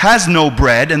who has no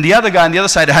bread, and the other guy on the other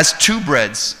side has 2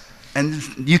 breads.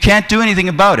 And you can't do anything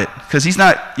about it because he's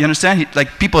not, you understand?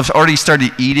 Like people have already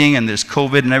started eating and there's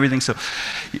COVID and everything, so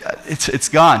it's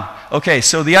gone. Okay,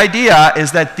 so the idea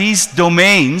is that these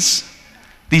domains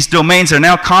are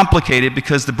now complicated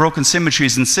because the broken symmetry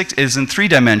is in 3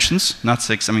 dimensions, not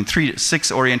 6, I mean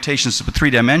 6 orientations but 3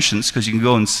 dimensions, because you can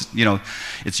go and, you know,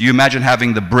 you imagine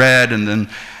having the bread and then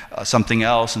something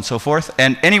else and so forth.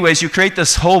 And anyways, you create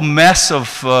this whole mess of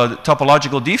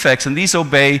topological defects, and these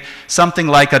obey something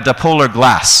like a dipolar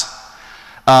glass.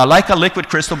 Like a liquid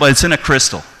crystal, but it's in a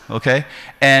crystal, okay?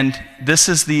 And this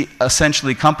is the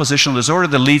essentially compositional disorder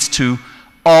that leads to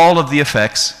all of the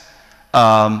effects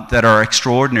that are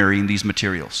extraordinary in these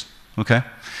materials, okay?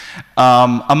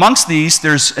 Amongst these,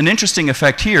 there's an interesting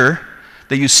effect here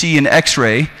that you see in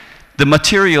X-ray. The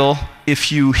material,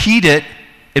 if you heat it,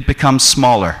 it becomes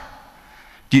smaller.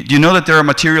 Do you know that there are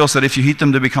materials that if you heat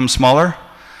them, they become smaller?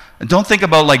 And don't think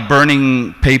about like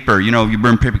burning paper. You know, you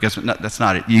burn paper, that's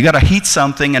not it. You got to heat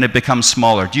something and it becomes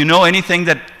smaller. Do you know anything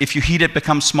that if you heat it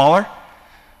becomes smaller?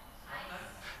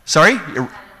 Sorry?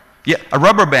 Yeah, a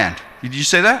rubber band. Did you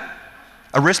say that?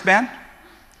 A wristband?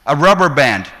 A rubber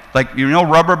band. Like, you know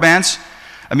rubber bands?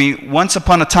 I mean, once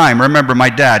upon a time, remember my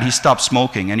dad, he stopped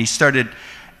smoking and he started,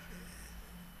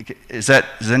 has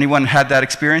anyone had that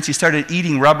experience? He started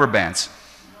eating rubber bands.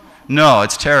 No,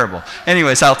 it's terrible.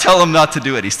 Anyways, I'll tell him not to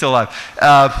do it. He's still alive.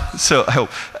 So I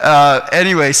hope.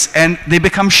 Anyways, and they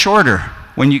become shorter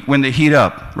when they heat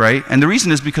up, right? And the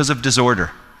reason is because of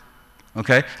disorder.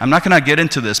 Okay? I'm not going to get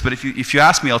into this, but if you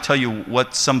ask me, I'll tell you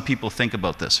what some people think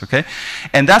about this, okay?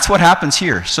 And that's what happens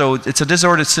here. So it's a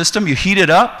disordered system. You heat it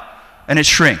up, and it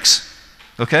shrinks,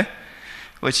 okay?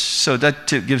 So that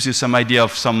gives you some idea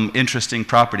of some interesting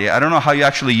property. I don't know how you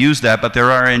actually use that, but there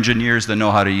are engineers that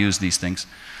know how to use these things.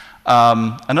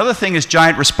 Another thing is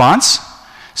giant response.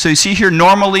 So you see here,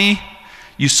 normally,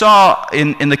 you saw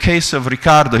in the case of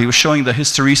Riccardo, he was showing the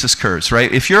hysteresis curves,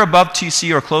 right? If you're above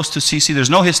TC or close to CC, there's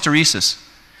no hysteresis.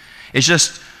 It's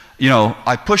just, you know,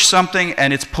 I push something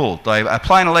and it's pulled. I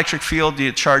apply an electric field,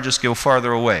 the charges go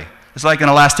farther away. It's like an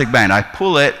elastic band. I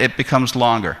pull it, it becomes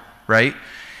longer, right?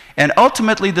 And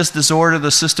ultimately, this disorder,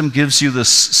 the system gives you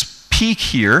this peak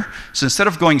here. So instead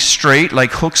of going straight,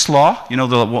 like Hooke's law, you know,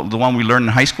 the one we learned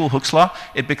in high school, Hooke's law,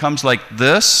 it becomes like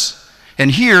this.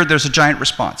 And here, there's a giant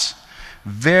response.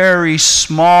 Very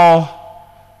small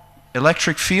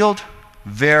electric field,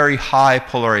 very high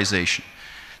polarization.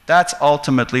 That's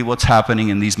ultimately what's happening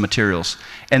in these materials.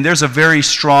 And there's a very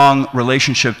strong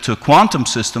relationship to quantum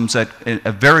systems at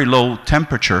a very low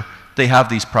temperature. They have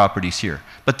these properties here.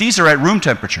 But these are at room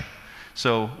temperature.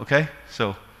 So, okay?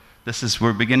 So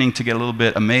we're beginning to get a little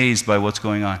bit amazed by what's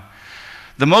going on.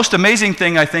 The most amazing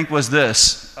thing, I think, was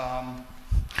this.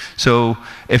 So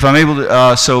if I'm able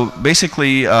to, so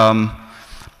basically,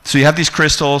 so you have these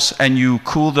crystals and you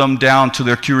cool them down to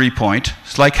their Curie point.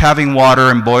 It's like having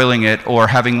water and boiling it or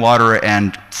having water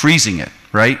and freezing it,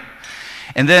 right?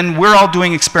 And then we're all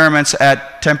doing experiments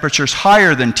at temperatures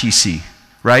higher than TC,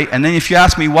 right? And then if you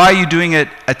ask me, why are you doing it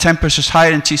at temperatures higher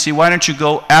than TC, why don't you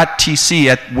go at TC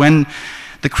at when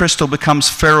the crystal becomes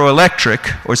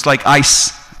ferroelectric, or it's like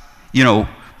ice, you know,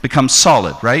 becomes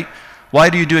solid, right?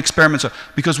 Why do you do experiments?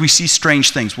 Because we see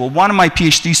strange things. Well, one of my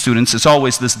PhD students is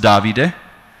always this Davide.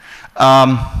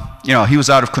 You know, he was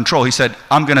out of control. He said,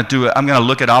 I'm going to do it. I'm going to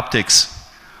look at optics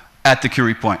at the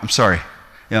Curie point. I'm sorry.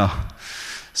 You know.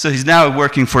 So he's now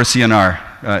working for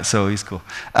CNR. So he's cool.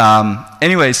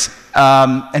 Anyways,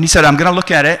 and he said, I'm going to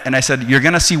look at it. And I said, you're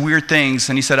going to see weird things.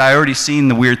 And he said, I already seen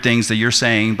the weird things that you're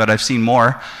saying, but I've seen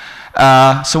more.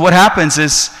 So what happens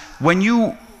is when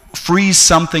you freeze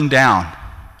something down,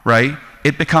 right,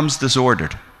 it becomes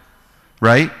disordered,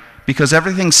 right? Because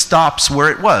everything stops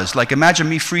where it was. Like imagine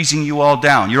me freezing you all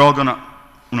down. You're all gonna,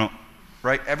 you know,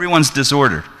 right? Everyone's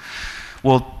disordered.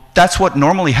 Well, that's what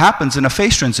normally happens in a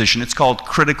phase transition. It's called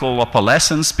critical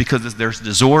opalescence because there's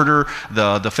disorder.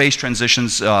 The phase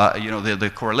transitions, you know,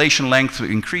 the correlation length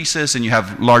increases and you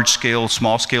have large scale,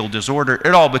 small scale disorder.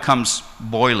 It all becomes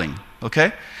boiling,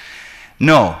 okay?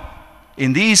 No,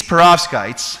 in these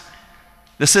perovskites,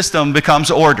 the system becomes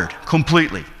ordered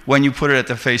completely when you put it at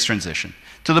the phase transition.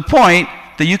 To the point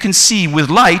that you can see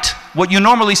with light what you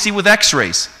normally see with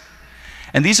X-rays.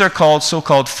 And these are called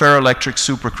so-called ferroelectric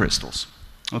supercrystals.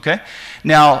 Okay?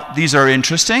 Now, these are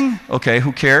interesting. Okay,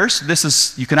 who cares? This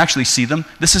is, you can actually see them.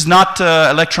 This is not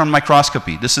electron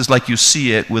microscopy. This is like you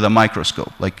see it with a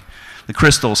microscope. Like the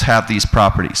crystals have these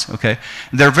properties, okay?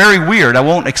 They're very weird. I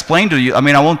won't explain to you, I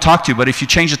mean, I won't talk to you, but if you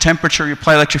change the temperature, you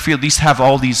apply electric field, these have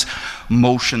all these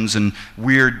motions and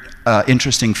weird,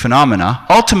 interesting phenomena.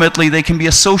 Ultimately, they can be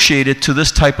associated to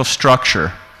this type of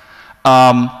structure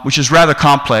which is rather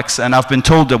complex, and I've been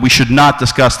told that we should not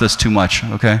discuss this too much,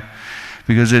 okay?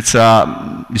 Because it's,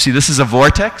 you see, this is a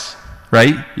vortex,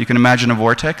 right? You can imagine a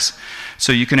vortex.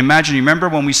 So you can imagine, you remember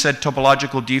when we said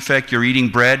topological defect, you're eating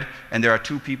bread, and there are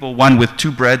two people, one with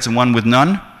two breads and one with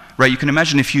none, right? You can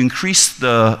imagine if you increase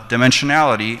the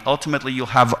dimensionality, ultimately you'll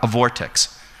have a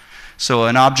vortex. So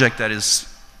an object that is,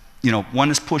 you know, one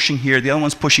is pushing here, the other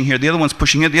one's pushing here, the other one's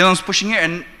pushing here, the other one's pushing here,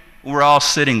 and we're all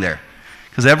sitting there.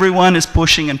 Because everyone is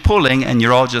pushing and pulling, and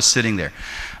you're all just sitting there,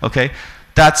 okay?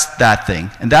 That's that thing,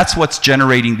 and that's what's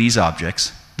generating these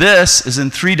objects. This is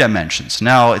in 3 dimensions.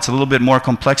 Now, it's a little bit more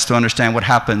complex to understand what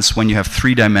happens when you have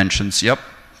 3 dimensions, yep.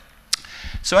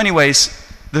 So anyways,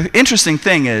 the interesting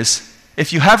thing is,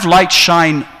 if you have light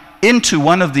shine into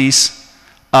one of these,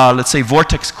 let's say,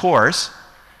 vortex cores,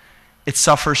 it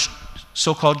suffers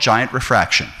so-called giant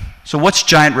refraction. So what's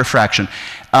giant refraction?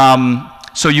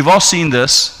 So you've all seen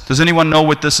this. Does anyone know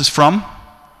what this is from?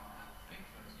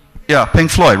 Yeah, Pink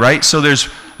Floyd, right? So there's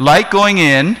light going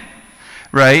in,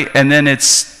 right? And then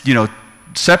it's, you know,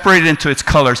 separated into its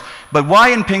colors. But why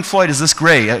in Pink Floyd is this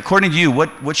gray? According to you,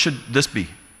 what should this be?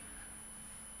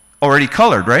 Already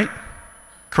colored, right?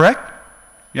 Correct?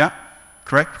 Yeah,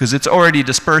 correct? Because it's already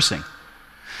dispersing.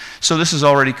 So this is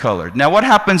already colored. Now what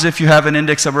happens if you have an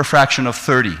index of refraction of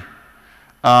 30?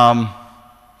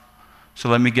 So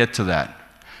let me get to that.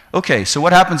 Okay, so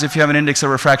what happens if you have an index of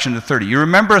refraction of 30? You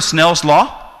remember Snell's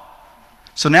law?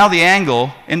 So now the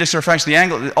angle, index of refraction, the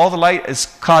angle, all the light is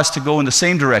caused to go in the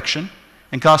same direction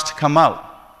and caused to come out.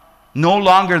 No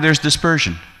longer there's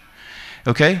dispersion.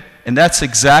 Okay? And that's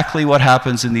exactly what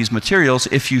happens in these materials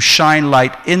if you shine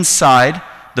light inside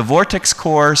the vortex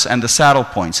cores and the saddle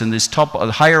points. In these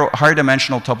higher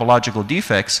dimensional topological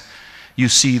defects, you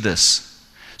see this.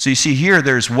 So you see here,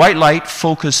 there's white light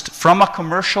focused from a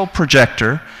commercial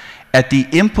projector at the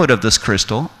input of this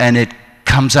crystal, and it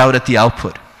comes out at the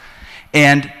output.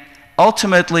 And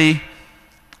ultimately,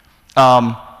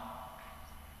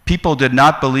 people did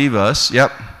not believe us.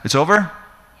 Yep, it's over?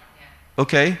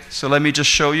 Okay, so let me just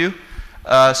show you.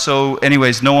 So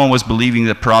anyways, no one was believing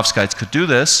that perovskites could do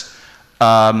this.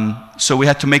 So we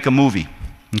had to make a movie,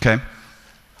 okay?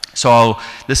 So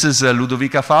this is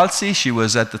Ludovica Falsi. She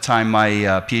was at the time my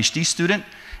PhD student,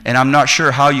 and I'm not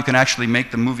sure how you can actually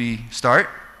make the movie start.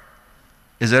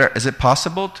 Is it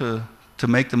possible to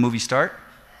make the movie start?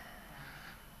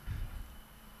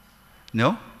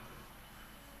 No?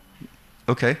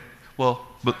 Okay. Well,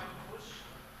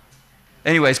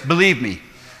 anyways, believe me.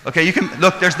 Okay, you can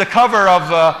look. There's the cover of.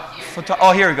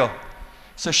 Oh, here we go.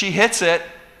 So she hits it.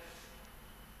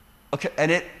 Okay,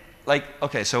 and it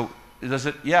okay. So does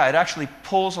it? Yeah, it actually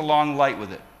pulls along light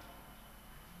with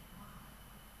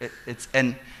it. It's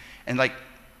like,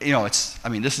 you know, it's. I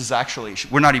mean, this is actually.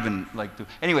 We're not even like.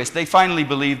 Anyways, they finally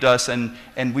believed us, and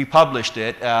we published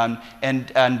it. And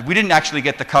we didn't actually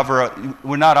get the cover.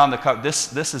 We're not on the cover.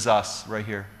 This is us right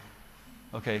here.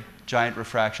 Okay, giant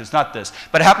refraction. It's not this,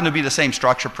 but it happened to be the same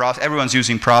structure. Everyone's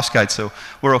using perovskites, so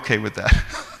we're okay with that.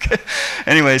 Okay.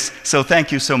 Anyways, so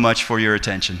thank you so much for your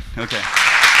attention. Okay.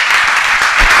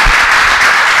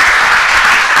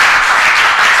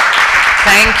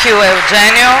 Thank you,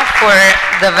 Eugenio, for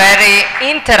the very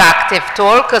interactive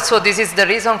talk. So this is the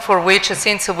reason for which,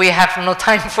 since we have no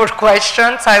time for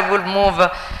questions, I will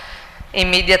move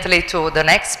immediately to the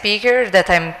next speaker that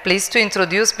I'm pleased to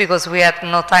introduce because we had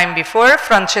no time before,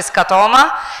 Francesca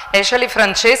Toma. Actually,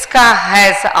 Francesca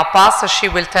has a past she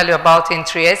will tell you about in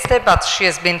Trieste, but she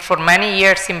has been for many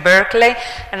years in Berkeley,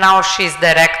 and now she's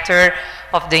director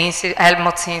of the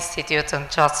Helmholtz Institute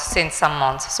just since some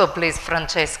months. So please,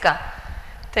 Francesca.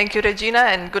 Thank you, Regina,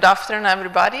 and good afternoon,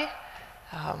 everybody.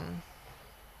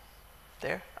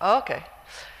 There? Oh, okay.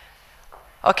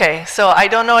 Okay, so I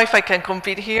don't know if I can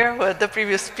compete here with the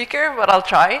previous speaker, but I'll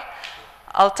try.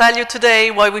 I'll tell you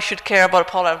today why we should care about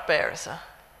polar bears.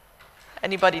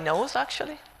 Anybody knows,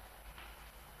 actually?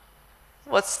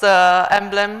 What's the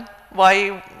emblem?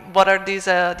 What are these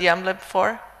the emblem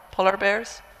for? Polar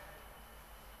bears?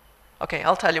 Okay,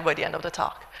 I'll tell you by the end of the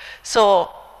talk. So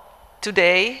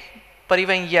today, but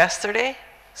even yesterday,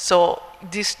 so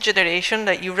this generation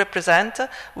that you represent,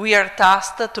 we are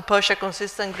tasked to push a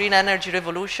consistent green energy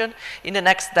revolution in the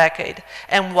next decade.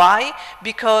 And why?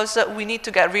 Because we need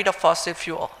to get rid of fossil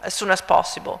fuel as soon as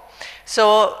possible.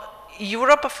 So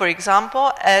Europe, for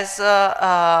example, has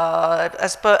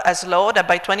law that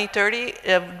by 2030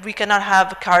 we cannot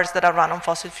have cars that are run on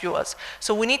fossil fuels.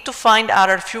 So we need to find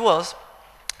other fuels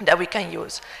that we can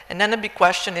use. And then the big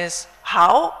question is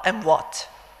how and what?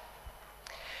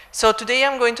 So today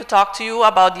I'm going to talk to you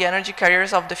about the energy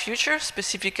carriers of the future,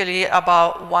 specifically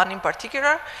about one in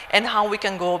particular, and how we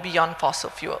can go beyond fossil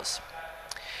fuels.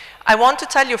 I want to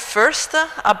tell you first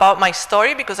about my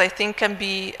story because I think can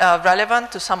be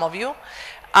relevant to some of you.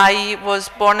 I was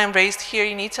born and raised here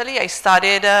in Italy. I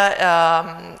studied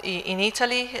in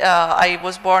Italy. I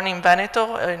was born in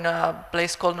Veneto, in a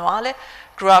place called Noale,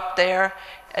 grew up there,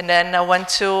 and then I went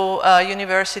to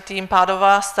university in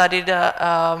Padova, studied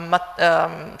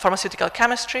pharmaceutical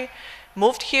chemistry,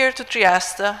 moved here to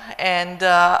Trieste, and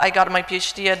I got my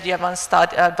PhD at the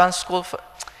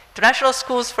International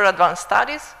Schools for Advanced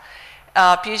Studies,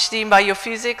 PhD in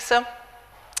biophysics.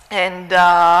 And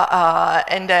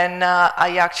then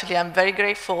I actually am very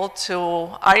grateful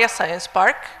to Area Science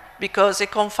Park because it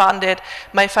co-funded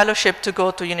my fellowship to go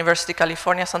to University of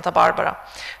California, Santa Barbara.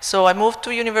 So I moved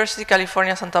to University of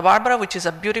California, Santa Barbara, which is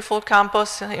a beautiful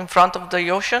campus in front of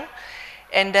the ocean.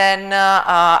 And then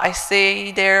I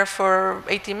stayed there for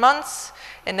 18 months.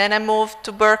 And then I moved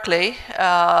to Berkeley,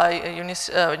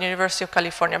 University of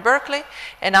California, Berkeley.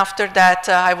 And after that,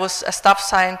 I was a staff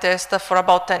scientist for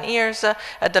about 10 years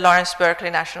at the Lawrence Berkeley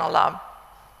National Lab.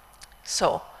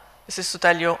 So this is to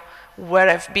tell you where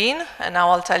I've been, and now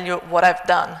I'll tell you what I've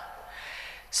done.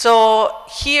 So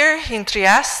here in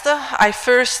Trieste, I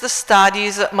first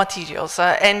studied materials,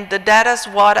 and that is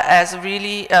what has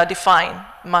really defined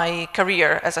my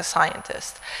career as a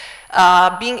scientist.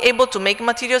 Being able to make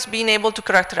materials, being able to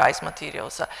characterize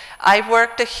materials. I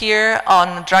worked here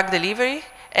on drug delivery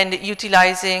and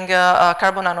utilizing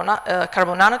carbon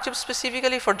nanotubes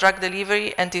specifically for drug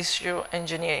delivery and tissue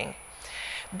engineering.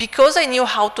 Because I knew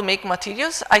how to make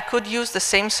materials, I could use the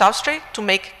same substrate to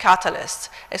make catalysts.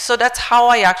 And so that's how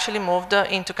I actually moved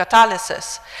into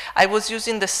catalysis. I was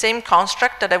using the same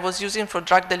construct that I was using for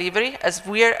drug delivery, as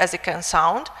weird as it can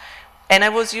sound. And I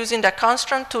was using the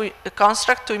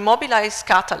construct to immobilize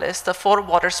catalyst for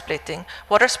water splitting.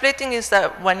 Water splitting is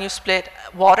that when you split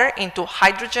water into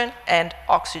hydrogen and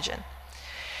oxygen.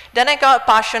 Then I got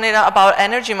passionate about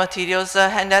energy materials,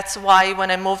 and that's why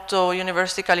when I moved to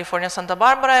University of California, Santa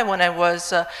Barbara, when I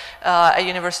was at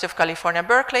University of California,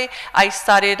 Berkeley, I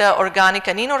studied organic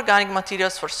and inorganic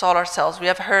materials for solar cells. We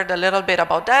have heard a little bit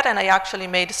about that, and I actually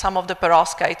made some of the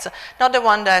perovskites, not the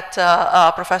one that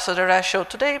Professor Dere showed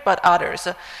today, but others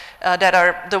that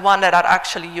are the one that are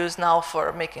actually used now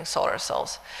for making solar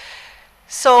cells.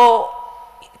 So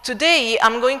today,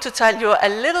 I'm going to tell you a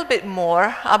little bit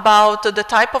more about the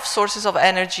type of sources of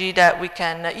energy that we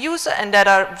can use and that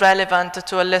are relevant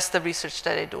to a list of research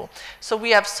that I do. So we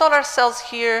have solar cells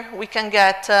here. We can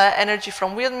get energy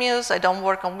from windmills. I don't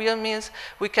work on windmills.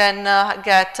 We can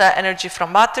get energy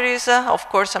from batteries. Of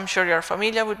course, I'm sure you're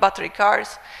familiar with battery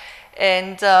cars.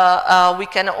 And we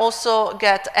can also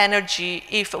get energy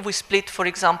if we split, for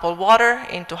example, water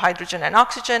into hydrogen and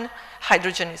oxygen.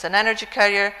 Hydrogen is an energy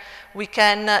carrier. We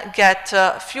can get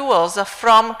fuels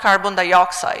from carbon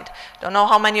dioxide. Don't know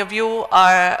how many of you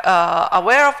are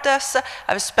aware of this.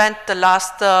 I've spent the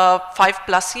last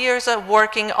 5+ years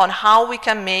working on how we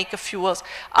can make fuels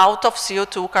out of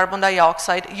CO2, carbon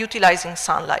dioxide, utilizing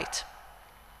sunlight.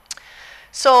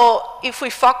 So if we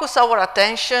focus our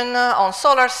attention on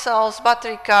solar cells,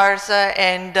 battery cars,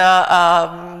 and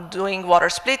doing water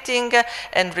splitting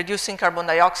and reducing carbon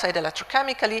dioxide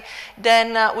electrochemically,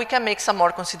 then we can make some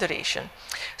more consideration.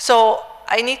 So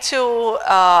I need to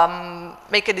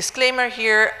make a disclaimer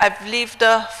here. I've lived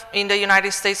in the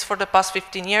United States for the past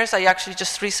 15 years. I actually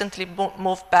just recently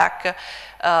moved back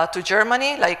to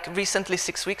Germany, like recently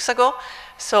 6 weeks ago.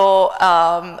 So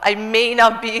I may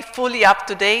not be fully up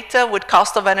to date with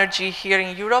cost of energy here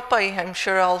in Europe. I'm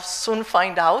sure I'll soon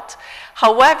find out.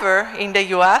 However, in the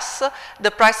US,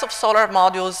 the price of solar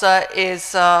modules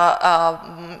is less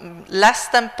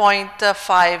than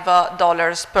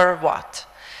 $0.5 per watt.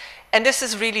 And this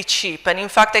is really cheap. And in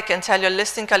fact, I can tell you, at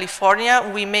least in California,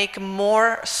 we make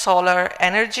more solar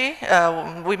energy.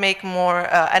 We make more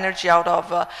energy out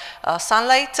of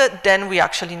sunlight than we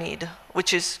actually need,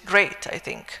 which is great, I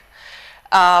think.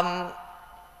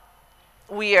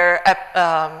 We are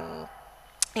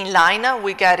in line.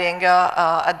 We're getting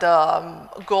at the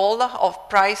goal of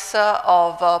price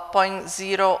of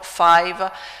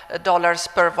 $0.05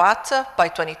 per watt by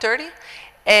 2030.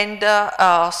 And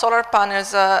solar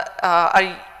panels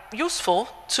are useful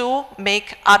to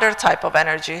make other type of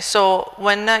energy. So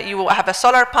when you have a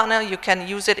solar panel, you can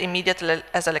use it immediately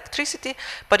as electricity.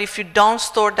 But if you don't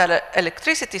store that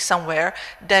electricity somewhere,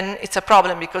 then it's a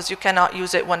problem because you cannot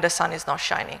use it when the sun is not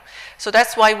shining. So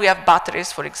that's why we have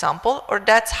batteries, for example, or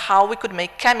that's how we could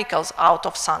make chemicals out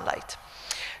of sunlight.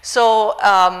 So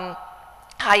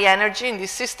high energy in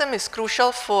this system is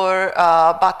crucial for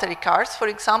battery cars, for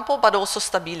example, but also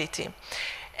stability.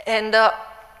 And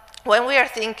when we are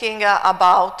thinking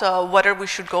about whether we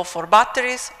should go for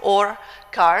batteries or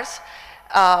cars,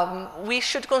 we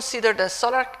should consider that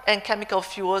solar and chemical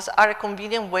fuels are a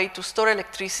convenient way to store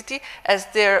electricity, as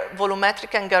their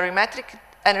volumetric and gravimetric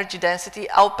energy density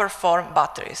outperform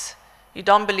batteries. You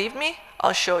don't believe me?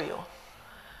 I'll show you.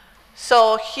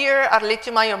 So here are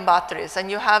lithium-ion batteries,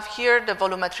 and you have here the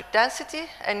volumetric density,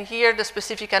 and here the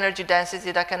specific energy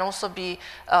density that can also be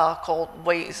called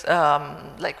weighs,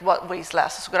 like what weighs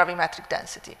less, so gravimetric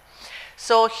density.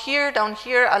 So here, down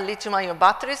here are lithium-ion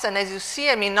batteries, and as you see,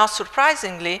 I mean, not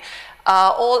surprisingly,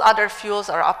 all other fuels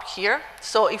are up here.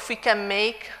 So if we can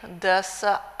make this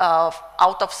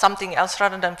out of something else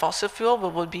rather than fossil fuel,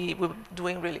 we'll be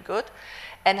doing really good.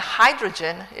 And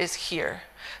hydrogen is here.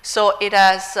 So it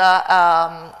has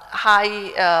high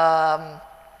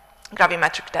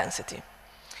gravimetric density.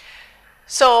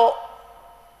 So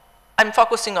I'm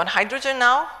focusing on hydrogen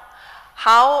now.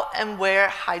 How and where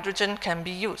hydrogen can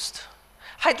be used?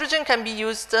 Hydrogen can be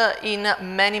used in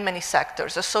many, many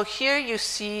sectors. So here you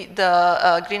see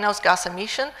the greenhouse gas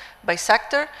emission by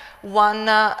sector. One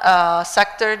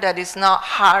sector that is not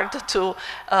hard to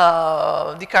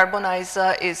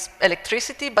decarbonize is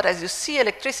electricity, but as you see,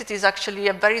 electricity is actually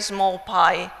a very small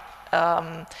pie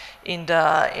in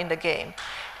the game.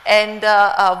 And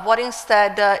what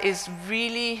instead is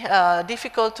really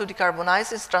difficult to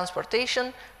decarbonize is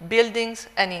transportation, buildings,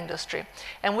 and industry.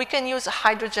 And we can use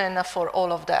hydrogen for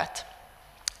all of that.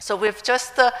 So we've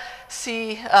just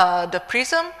see the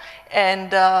prism,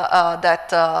 and that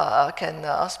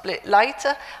can split light.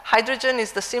 Hydrogen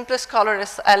is the simplest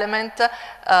colorless element,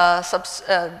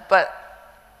 but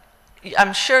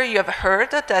I'm sure you have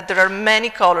heard that there are many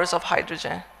colors of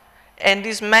hydrogen. And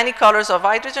these many colors of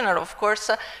hydrogen are, of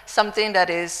course, something that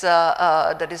is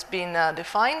being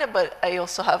defined, but I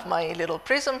also have my little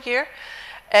prism here.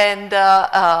 And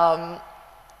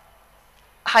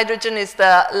hydrogen is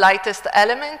the lightest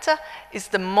element, is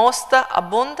the most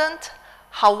abundant.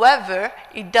 However,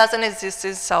 it doesn't exist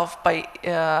itself by,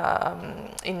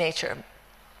 in nature.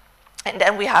 And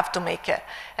then we have to make it.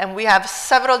 And we have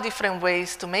several different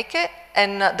ways to make it,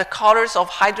 and the colors of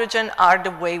hydrogen are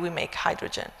the way we make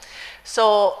hydrogen.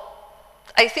 So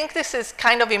I think this is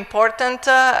kind of important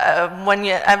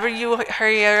whenever you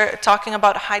hear talking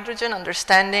about hydrogen,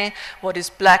 understanding what is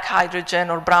black hydrogen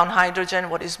or brown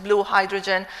hydrogen, what is blue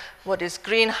hydrogen, what is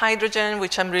green hydrogen,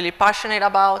 which I'm really passionate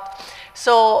about.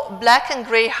 So black and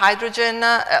gray hydrogen,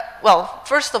 well,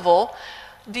 first of all,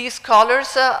 these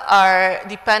colors are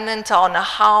dependent on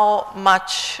how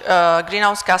much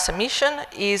greenhouse gas emission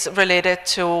is related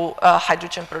to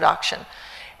hydrogen production.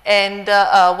 And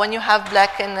when you have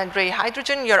black and gray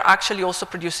hydrogen, you're actually also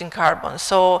producing carbon.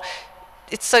 So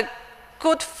it's a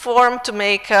good form to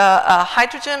make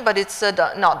hydrogen, but it's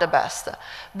not the best.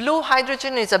 Blue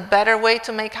hydrogen is a better way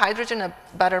to make hydrogen, a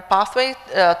better pathway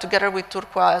together with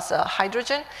turquoise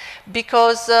hydrogen,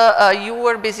 because you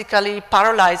were basically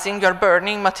paralyzing your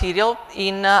burning material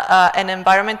in an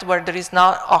environment where there is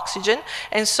not oxygen,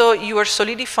 and so you are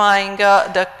solidifying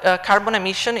the carbon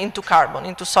emission into carbon,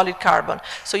 into solid carbon.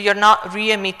 So you're not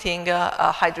re-emitting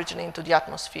hydrogen into the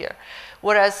atmosphere.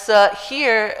 Whereas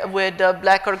here with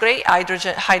black or gray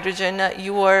hydrogen,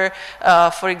 you are,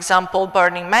 for example,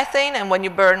 burning methane, and when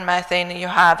you burn methane, you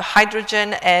have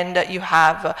hydrogen and you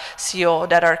have CO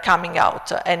that are coming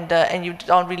out, and you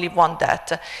don't really want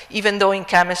that, even though in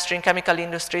chemistry and chemical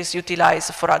industries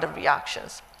utilized for other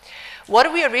reactions.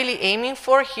 What we are really aiming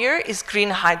for here is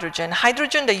green hydrogen,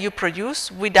 hydrogen that you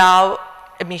produce without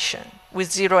emission,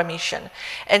 with zero emission.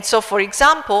 And so, for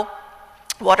example,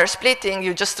 water splitting,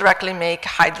 you just directly make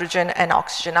hydrogen and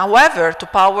oxygen. However, to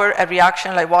power a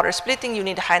reaction like water splitting, you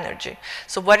need energy.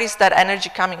 So where is that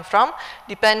energy coming from?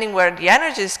 Depending where the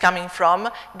energy is coming from,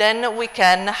 then we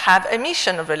can have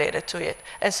emission related to it.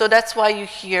 And so that's why you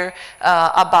hear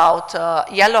about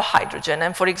yellow hydrogen.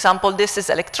 And for example, this is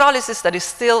electrolysis that is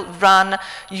still run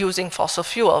using fossil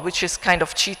fuel, which is kind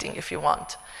of cheating if you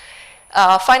want.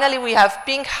 Finally, we have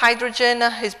pink hydrogen.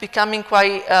 Is becoming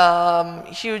quite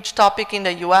huge topic in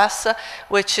the US,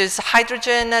 which is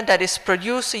hydrogen that is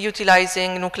produced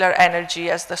utilizing nuclear energy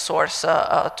as the source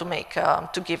to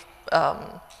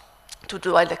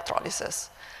do electrolysis.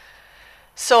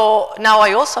 So now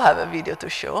I also have a video to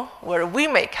show where we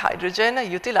make hydrogen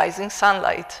utilizing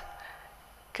sunlight.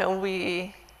 Can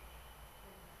we?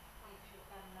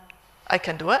 I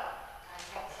can do it.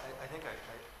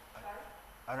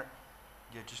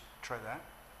 Yeah, just try that.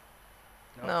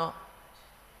 No.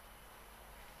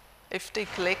 If they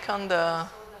click on the...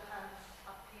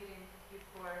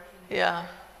 Yeah.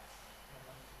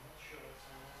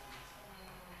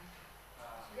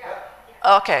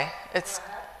 Okay, it's.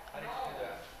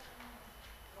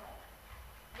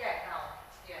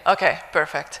 Okay,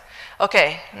 perfect.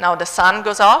 Okay, now the sun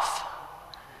goes off,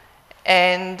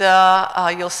 and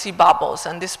you'll see bubbles,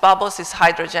 and this bubbles is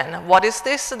hydrogen. What is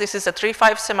this? This is a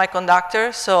 3,5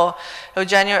 semiconductor. So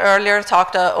Eugenio earlier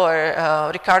talked,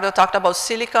 Riccardo talked about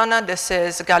silicon. This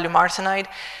is gallium arsenide.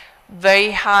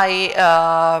 Very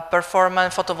high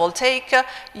performance photovoltaic.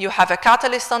 You have a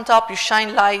catalyst on top, you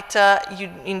shine light.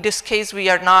 In this case, we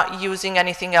are not using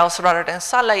anything else rather than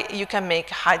sunlight. You can make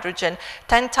hydrogen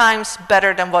 10 times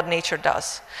better than what nature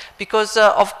does. Because,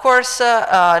 of course,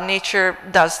 nature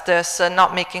does this,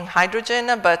 not making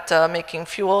hydrogen, but making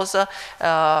fuels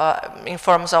in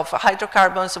forms of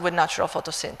hydrocarbons with natural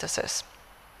photosynthesis.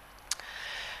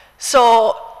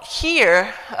 So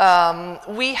here,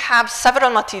 we have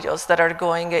several materials that are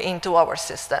going into our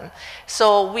system.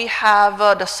 So we have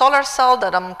the solar cell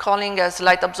that I'm calling as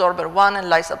light absorber 1 and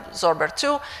light absorber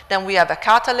 2. Then we have a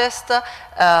catalyst,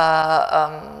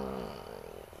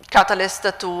 catalyst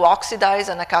to oxidize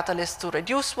and a catalyst to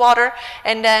reduce water.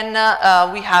 And then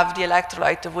we have the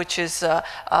electrolyte, which is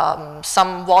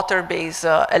some water-based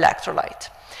electrolyte.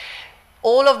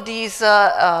 All of these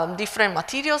different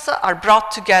materials are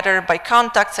brought together by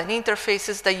contacts and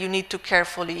interfaces that you need to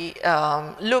carefully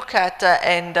look at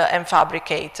and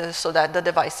fabricate so that the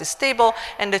device is stable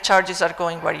and the charges are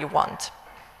going where you want.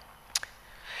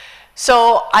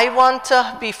 So I want,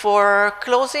 before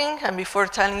closing and before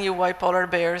telling you why polar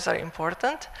bears are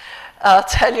important,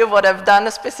 tell you what I've done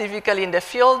specifically in the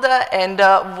field and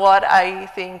what I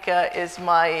think is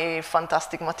my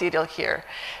fantastic material here.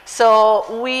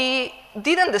 So we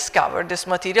didn't discover this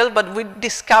material, but we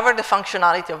discovered the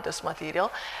functionality of this material.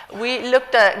 We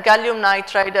looked at gallium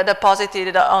nitride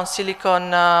deposited on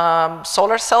silicon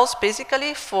solar cells,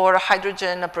 basically, for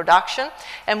hydrogen production.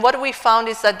 And what we found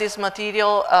is that this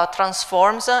material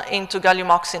transforms into gallium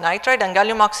oxynitride, and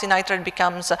gallium oxynitride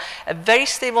becomes a very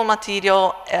stable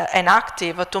material and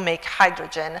active to make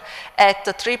hydrogen at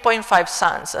 3.5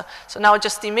 suns. So now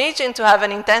just imagine to have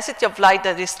an intensity of light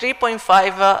that is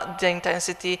 3.5 the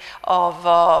intensity of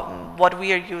what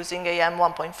we are using, AM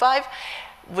 1.5,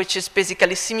 which is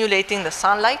basically simulating the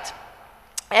sunlight,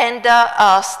 and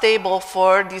stable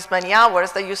for these many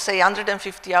hours that you say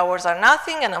 150 hours are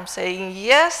nothing, and I'm saying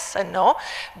yes and no,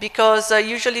 because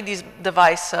usually these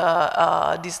devices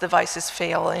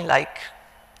fail in like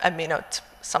a minute,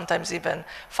 sometimes even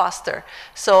faster.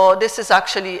 So this is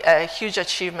actually a huge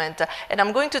achievement. And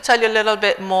I'm going to tell you a little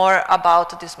bit more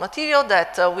about this material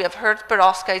that we have heard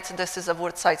perovskites. This is a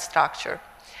Wurtzite structure.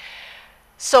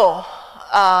 So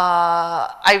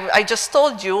I just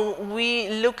told you, we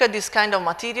look at this kind of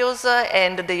materials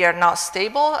and they are not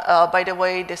stable. By the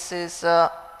way, this is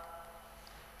a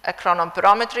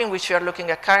chronoamperometry in which we are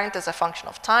looking at current as a function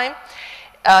of time.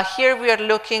 Here we are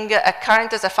looking at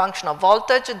current as a function of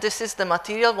voltage. This is the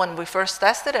material when we first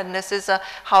tested, and this is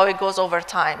how it goes over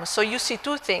time. So you see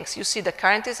two things. You see the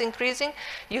current is increasing.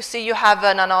 You see you have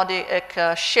an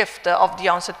anodic shift of the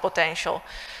onset potential.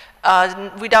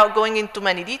 Without going into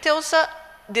many details,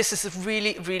 this is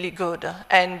really, really good,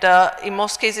 and in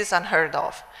most cases unheard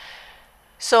of.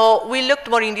 So we looked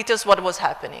more in details what was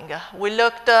happening. We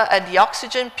looked at the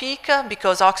oxygen peak,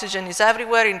 because oxygen is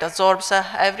everywhere, it absorbs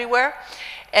everywhere.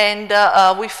 And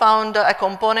we found a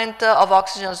component of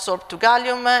oxygen absorbed to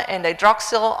gallium and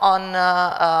hydroxyl on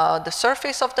the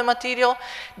surface of the material.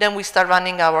 Then we start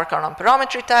running our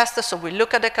chronoamperometry test. So we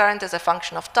look at the current as a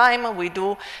function of time. We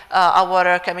do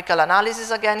our chemical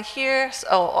analysis again here.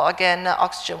 So again,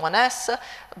 oxygen 1s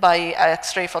by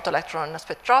X-ray photoelectron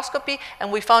spectroscopy.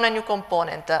 And we found a new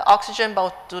component, oxygen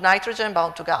bound to nitrogen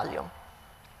bound to gallium.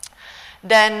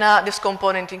 Then this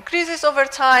component increases over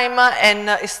time and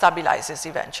it stabilizes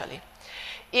eventually.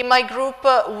 In my group,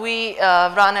 we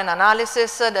run an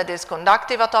analysis that is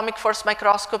conductive atomic force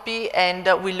microscopy, and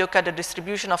we look at the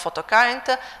distribution of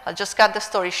photocurrent. I'll just cut the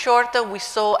story short. We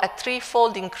saw a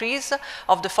threefold increase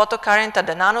of the photocurrent at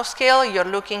the nanoscale. You're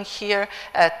looking here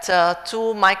at 2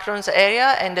 microns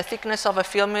area, and the thickness of a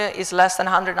film is less than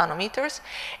 100 nanometers.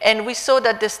 And we saw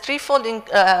that this threefold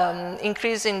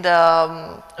increase in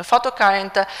the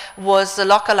photocurrent was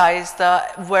localized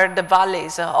where the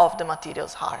valleys of the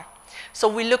materials are. So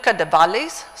we look at the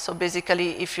valleys. So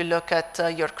basically, if you look at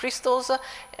your crystals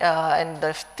and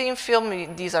the thin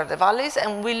film, these are the valleys.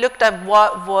 And we looked at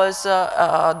what was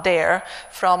there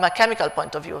from a chemical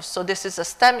point of view. So this is a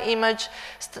STEM image,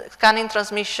 scanning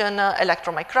transmission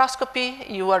electron microscopy.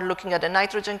 You are looking at the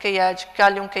nitrogen K edge,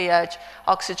 gallium K edge,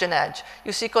 oxygen edge.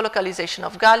 You see colocalization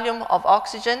of gallium, of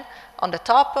oxygen, on the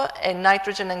top and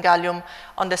nitrogen and gallium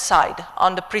on the side,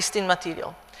 on the pristine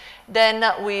material. Then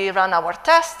we run our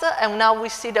test, and now we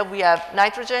see that we have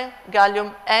nitrogen,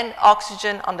 gallium, and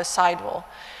oxygen on the sidewall.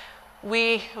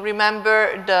 We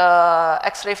remember the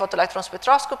X-ray photoelectron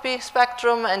spectroscopy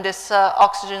spectrum and this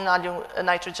oxygen,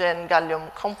 nitrogen,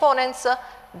 gallium components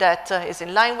that is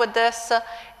in line with this,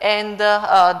 and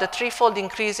the threefold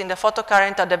increase in the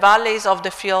photocurrent at the valleys of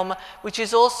the film, which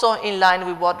is also in line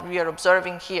with what we are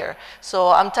observing here. So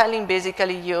I'm telling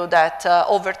basically you that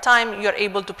over time you're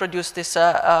able to produce this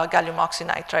gallium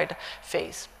oxynitride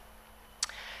phase.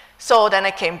 So then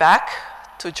I came back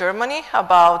to Germany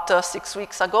about 6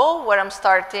 weeks ago, where I'm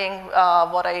starting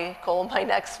what I call my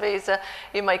next phase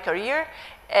in my career.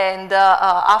 And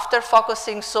after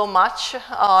focusing so much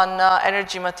on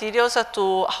energy materials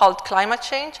to halt climate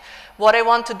change, what I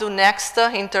want to do next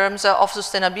in terms of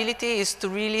sustainability is to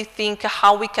really think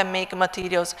how we can make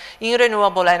materials in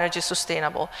renewable energy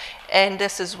sustainable. And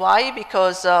this is why,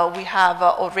 because we have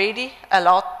already a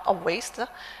lot of waste,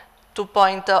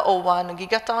 2.01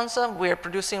 gigatons we're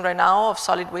producing right now of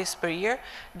solid waste per year.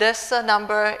 This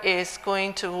number is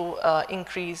going to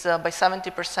increase by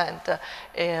 70%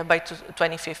 by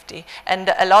 2050.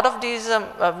 And a lot of these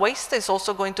waste is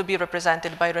also going to be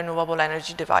represented by renewable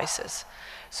energy devices.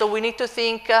 So we need to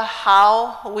think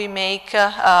how we make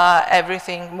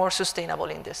everything more sustainable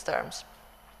in these terms.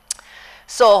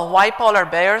 So why polar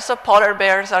bears? Polar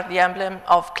bears are the emblem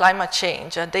of climate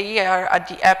change. They are at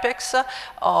the apex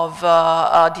of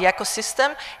the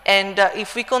ecosystem, and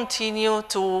if we continue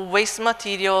to waste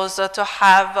materials, to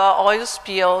have oil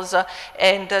spills,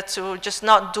 and to just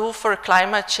not do for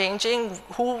climate changing,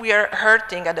 who we are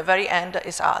hurting at the very end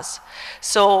is us.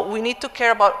 So we need to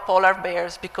care about polar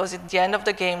bears, because at the end of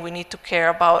the game we need to care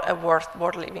about a world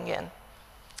worth living in.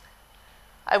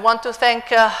 I want to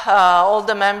thank all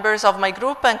the members of my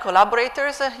group and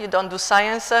collaborators. You don't do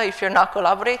science if you're not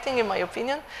collaborating, in my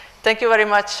opinion. Thank you very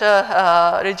much,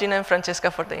 Regina and Francesca,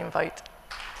 for the invite.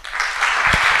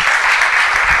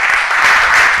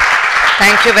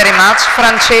 Thank you very much,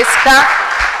 Francesca.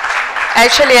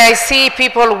 Actually, I see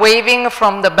people waving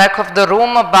from the back of the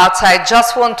room, but I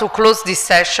just want to close this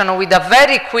session with a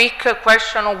very quick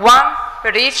question, one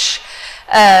per each.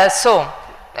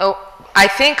 I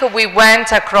think we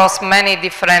went across many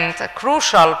different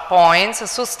crucial points: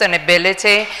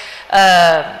 sustainability,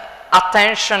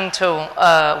 attention to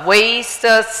waste,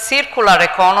 circular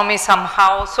economy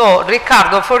somehow. So,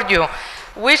 Riccardo, for you,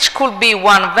 which could be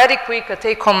one very quick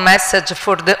take-home message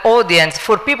for the audience,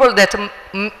 for people that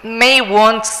may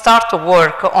want to start to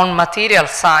work on material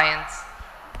science?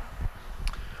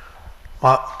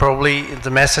 Well, probably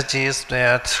the message is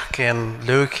that,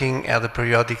 looking at the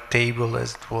periodic table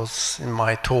as it was in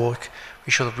my talk,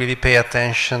 we should really pay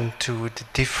attention to the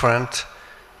different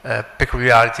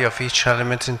peculiarity of each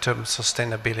element in terms of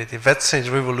sustainability. That's a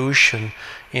revolution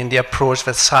in the approach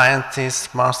that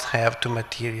scientists must have to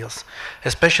materials,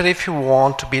 especially if you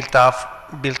want to build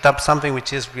up something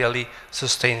which is really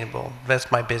sustainable.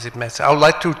 That's my basic message. I would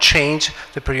like to change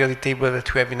the periodic table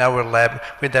that we have in our lab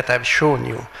with that I've shown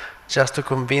you, just to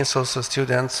convince also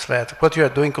students that what you are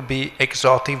doing could be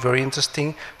exotic, very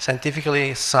interesting,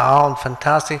 scientifically sound,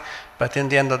 fantastic, but in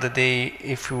the end of the day,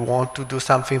 if you want to do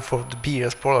something for the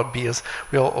beers, polar bears,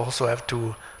 we also have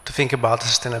to think about the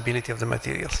sustainability of the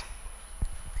materials.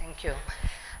 Thank you.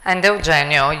 And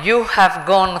Eugenio, you have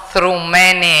gone through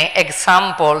many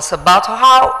examples, but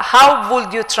how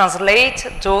would you translate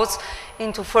those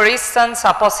into, for instance,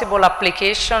 a possible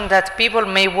application that people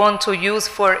may want to use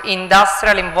for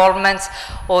industrial involvements,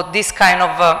 or this kind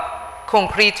of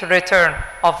concrete return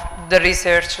of the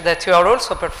research that you are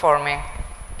also performing?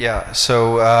 Yeah,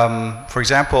 so for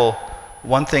example,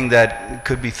 one thing that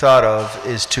could be thought of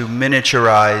is to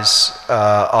miniaturize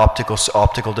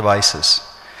optical devices.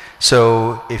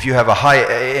 So if you have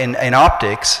a in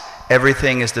optics,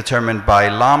 everything is determined by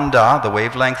lambda, the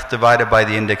wavelength, divided by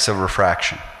the index of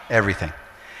refraction. Everything.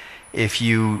 If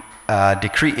you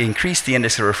increase the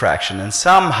index of refraction, and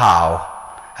somehow,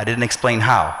 I didn't explain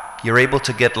how, you're able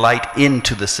to get light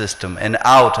into the system and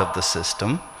out of the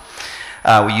system,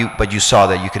 but you saw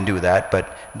that you can do that,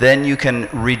 but then you can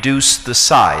reduce the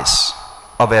size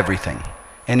of everything.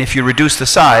 And if you reduce the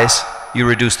size, you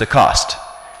reduce the cost.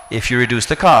 If you reduce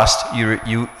the cost,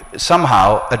 you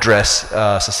somehow address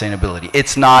sustainability.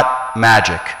 It's not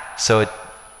magic, so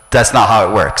that's not how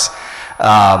it works.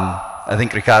 I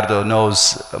think Riccardo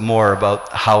knows more about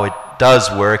how it does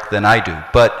work than I do.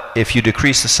 But if you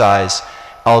decrease the size,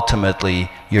 ultimately,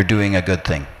 you're doing a good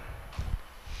thing.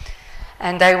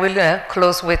 And I will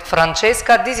close with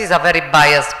Francesca. This is a very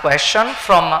biased question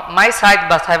from my side,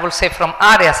 but I will say from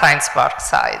Area Science Park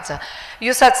side.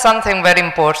 You said something very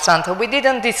important. We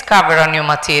didn't discover a new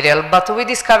material, but we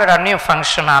discovered a new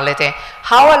functionality.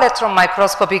 How electron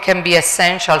microscopy can be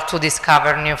essential to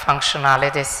discover new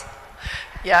functionalities?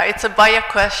 Yeah, it's a biased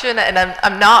question, and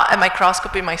I'm not a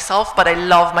microscopy myself, but I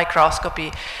love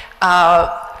microscopy.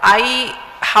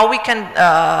 How we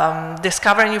can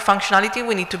discover new functionality,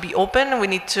 we need to be open, we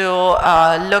need to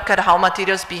look at how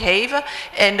materials behave.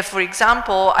 And for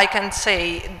example, I can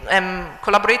say a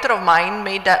collaborator of mine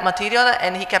made that material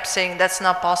and he kept saying that's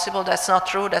not possible, that's not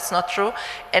true, that's not true.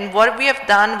 And what we have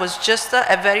done was just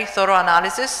a very thorough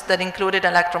analysis that included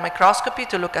electron microscopy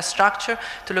to look at structure,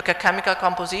 to look at chemical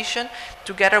composition,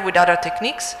 together with other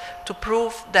techniques to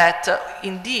prove that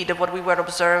indeed what we were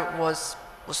observing was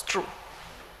true.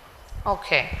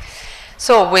 Okay,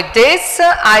 so with this,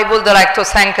 I would like to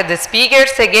thank the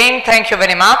speakers again. Thank you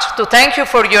very much. To thank you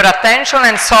for your attention,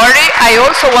 and sorry, I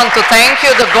also want to thank you,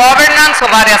 the governance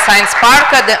of Area Science Park.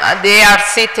 They are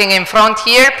sitting in front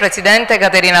here, Presidente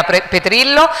Caterina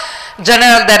Petrillo,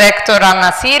 General Director Anna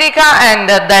Sirica, and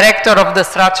Director of the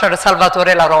Structure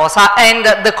Salvatore La Rosa,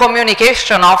 and the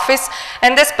Communication Office,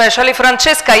 and especially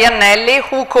Francesca Iannelli,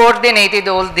 who coordinated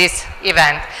all this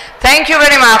event. Thank you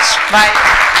very much.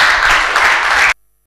 Bye.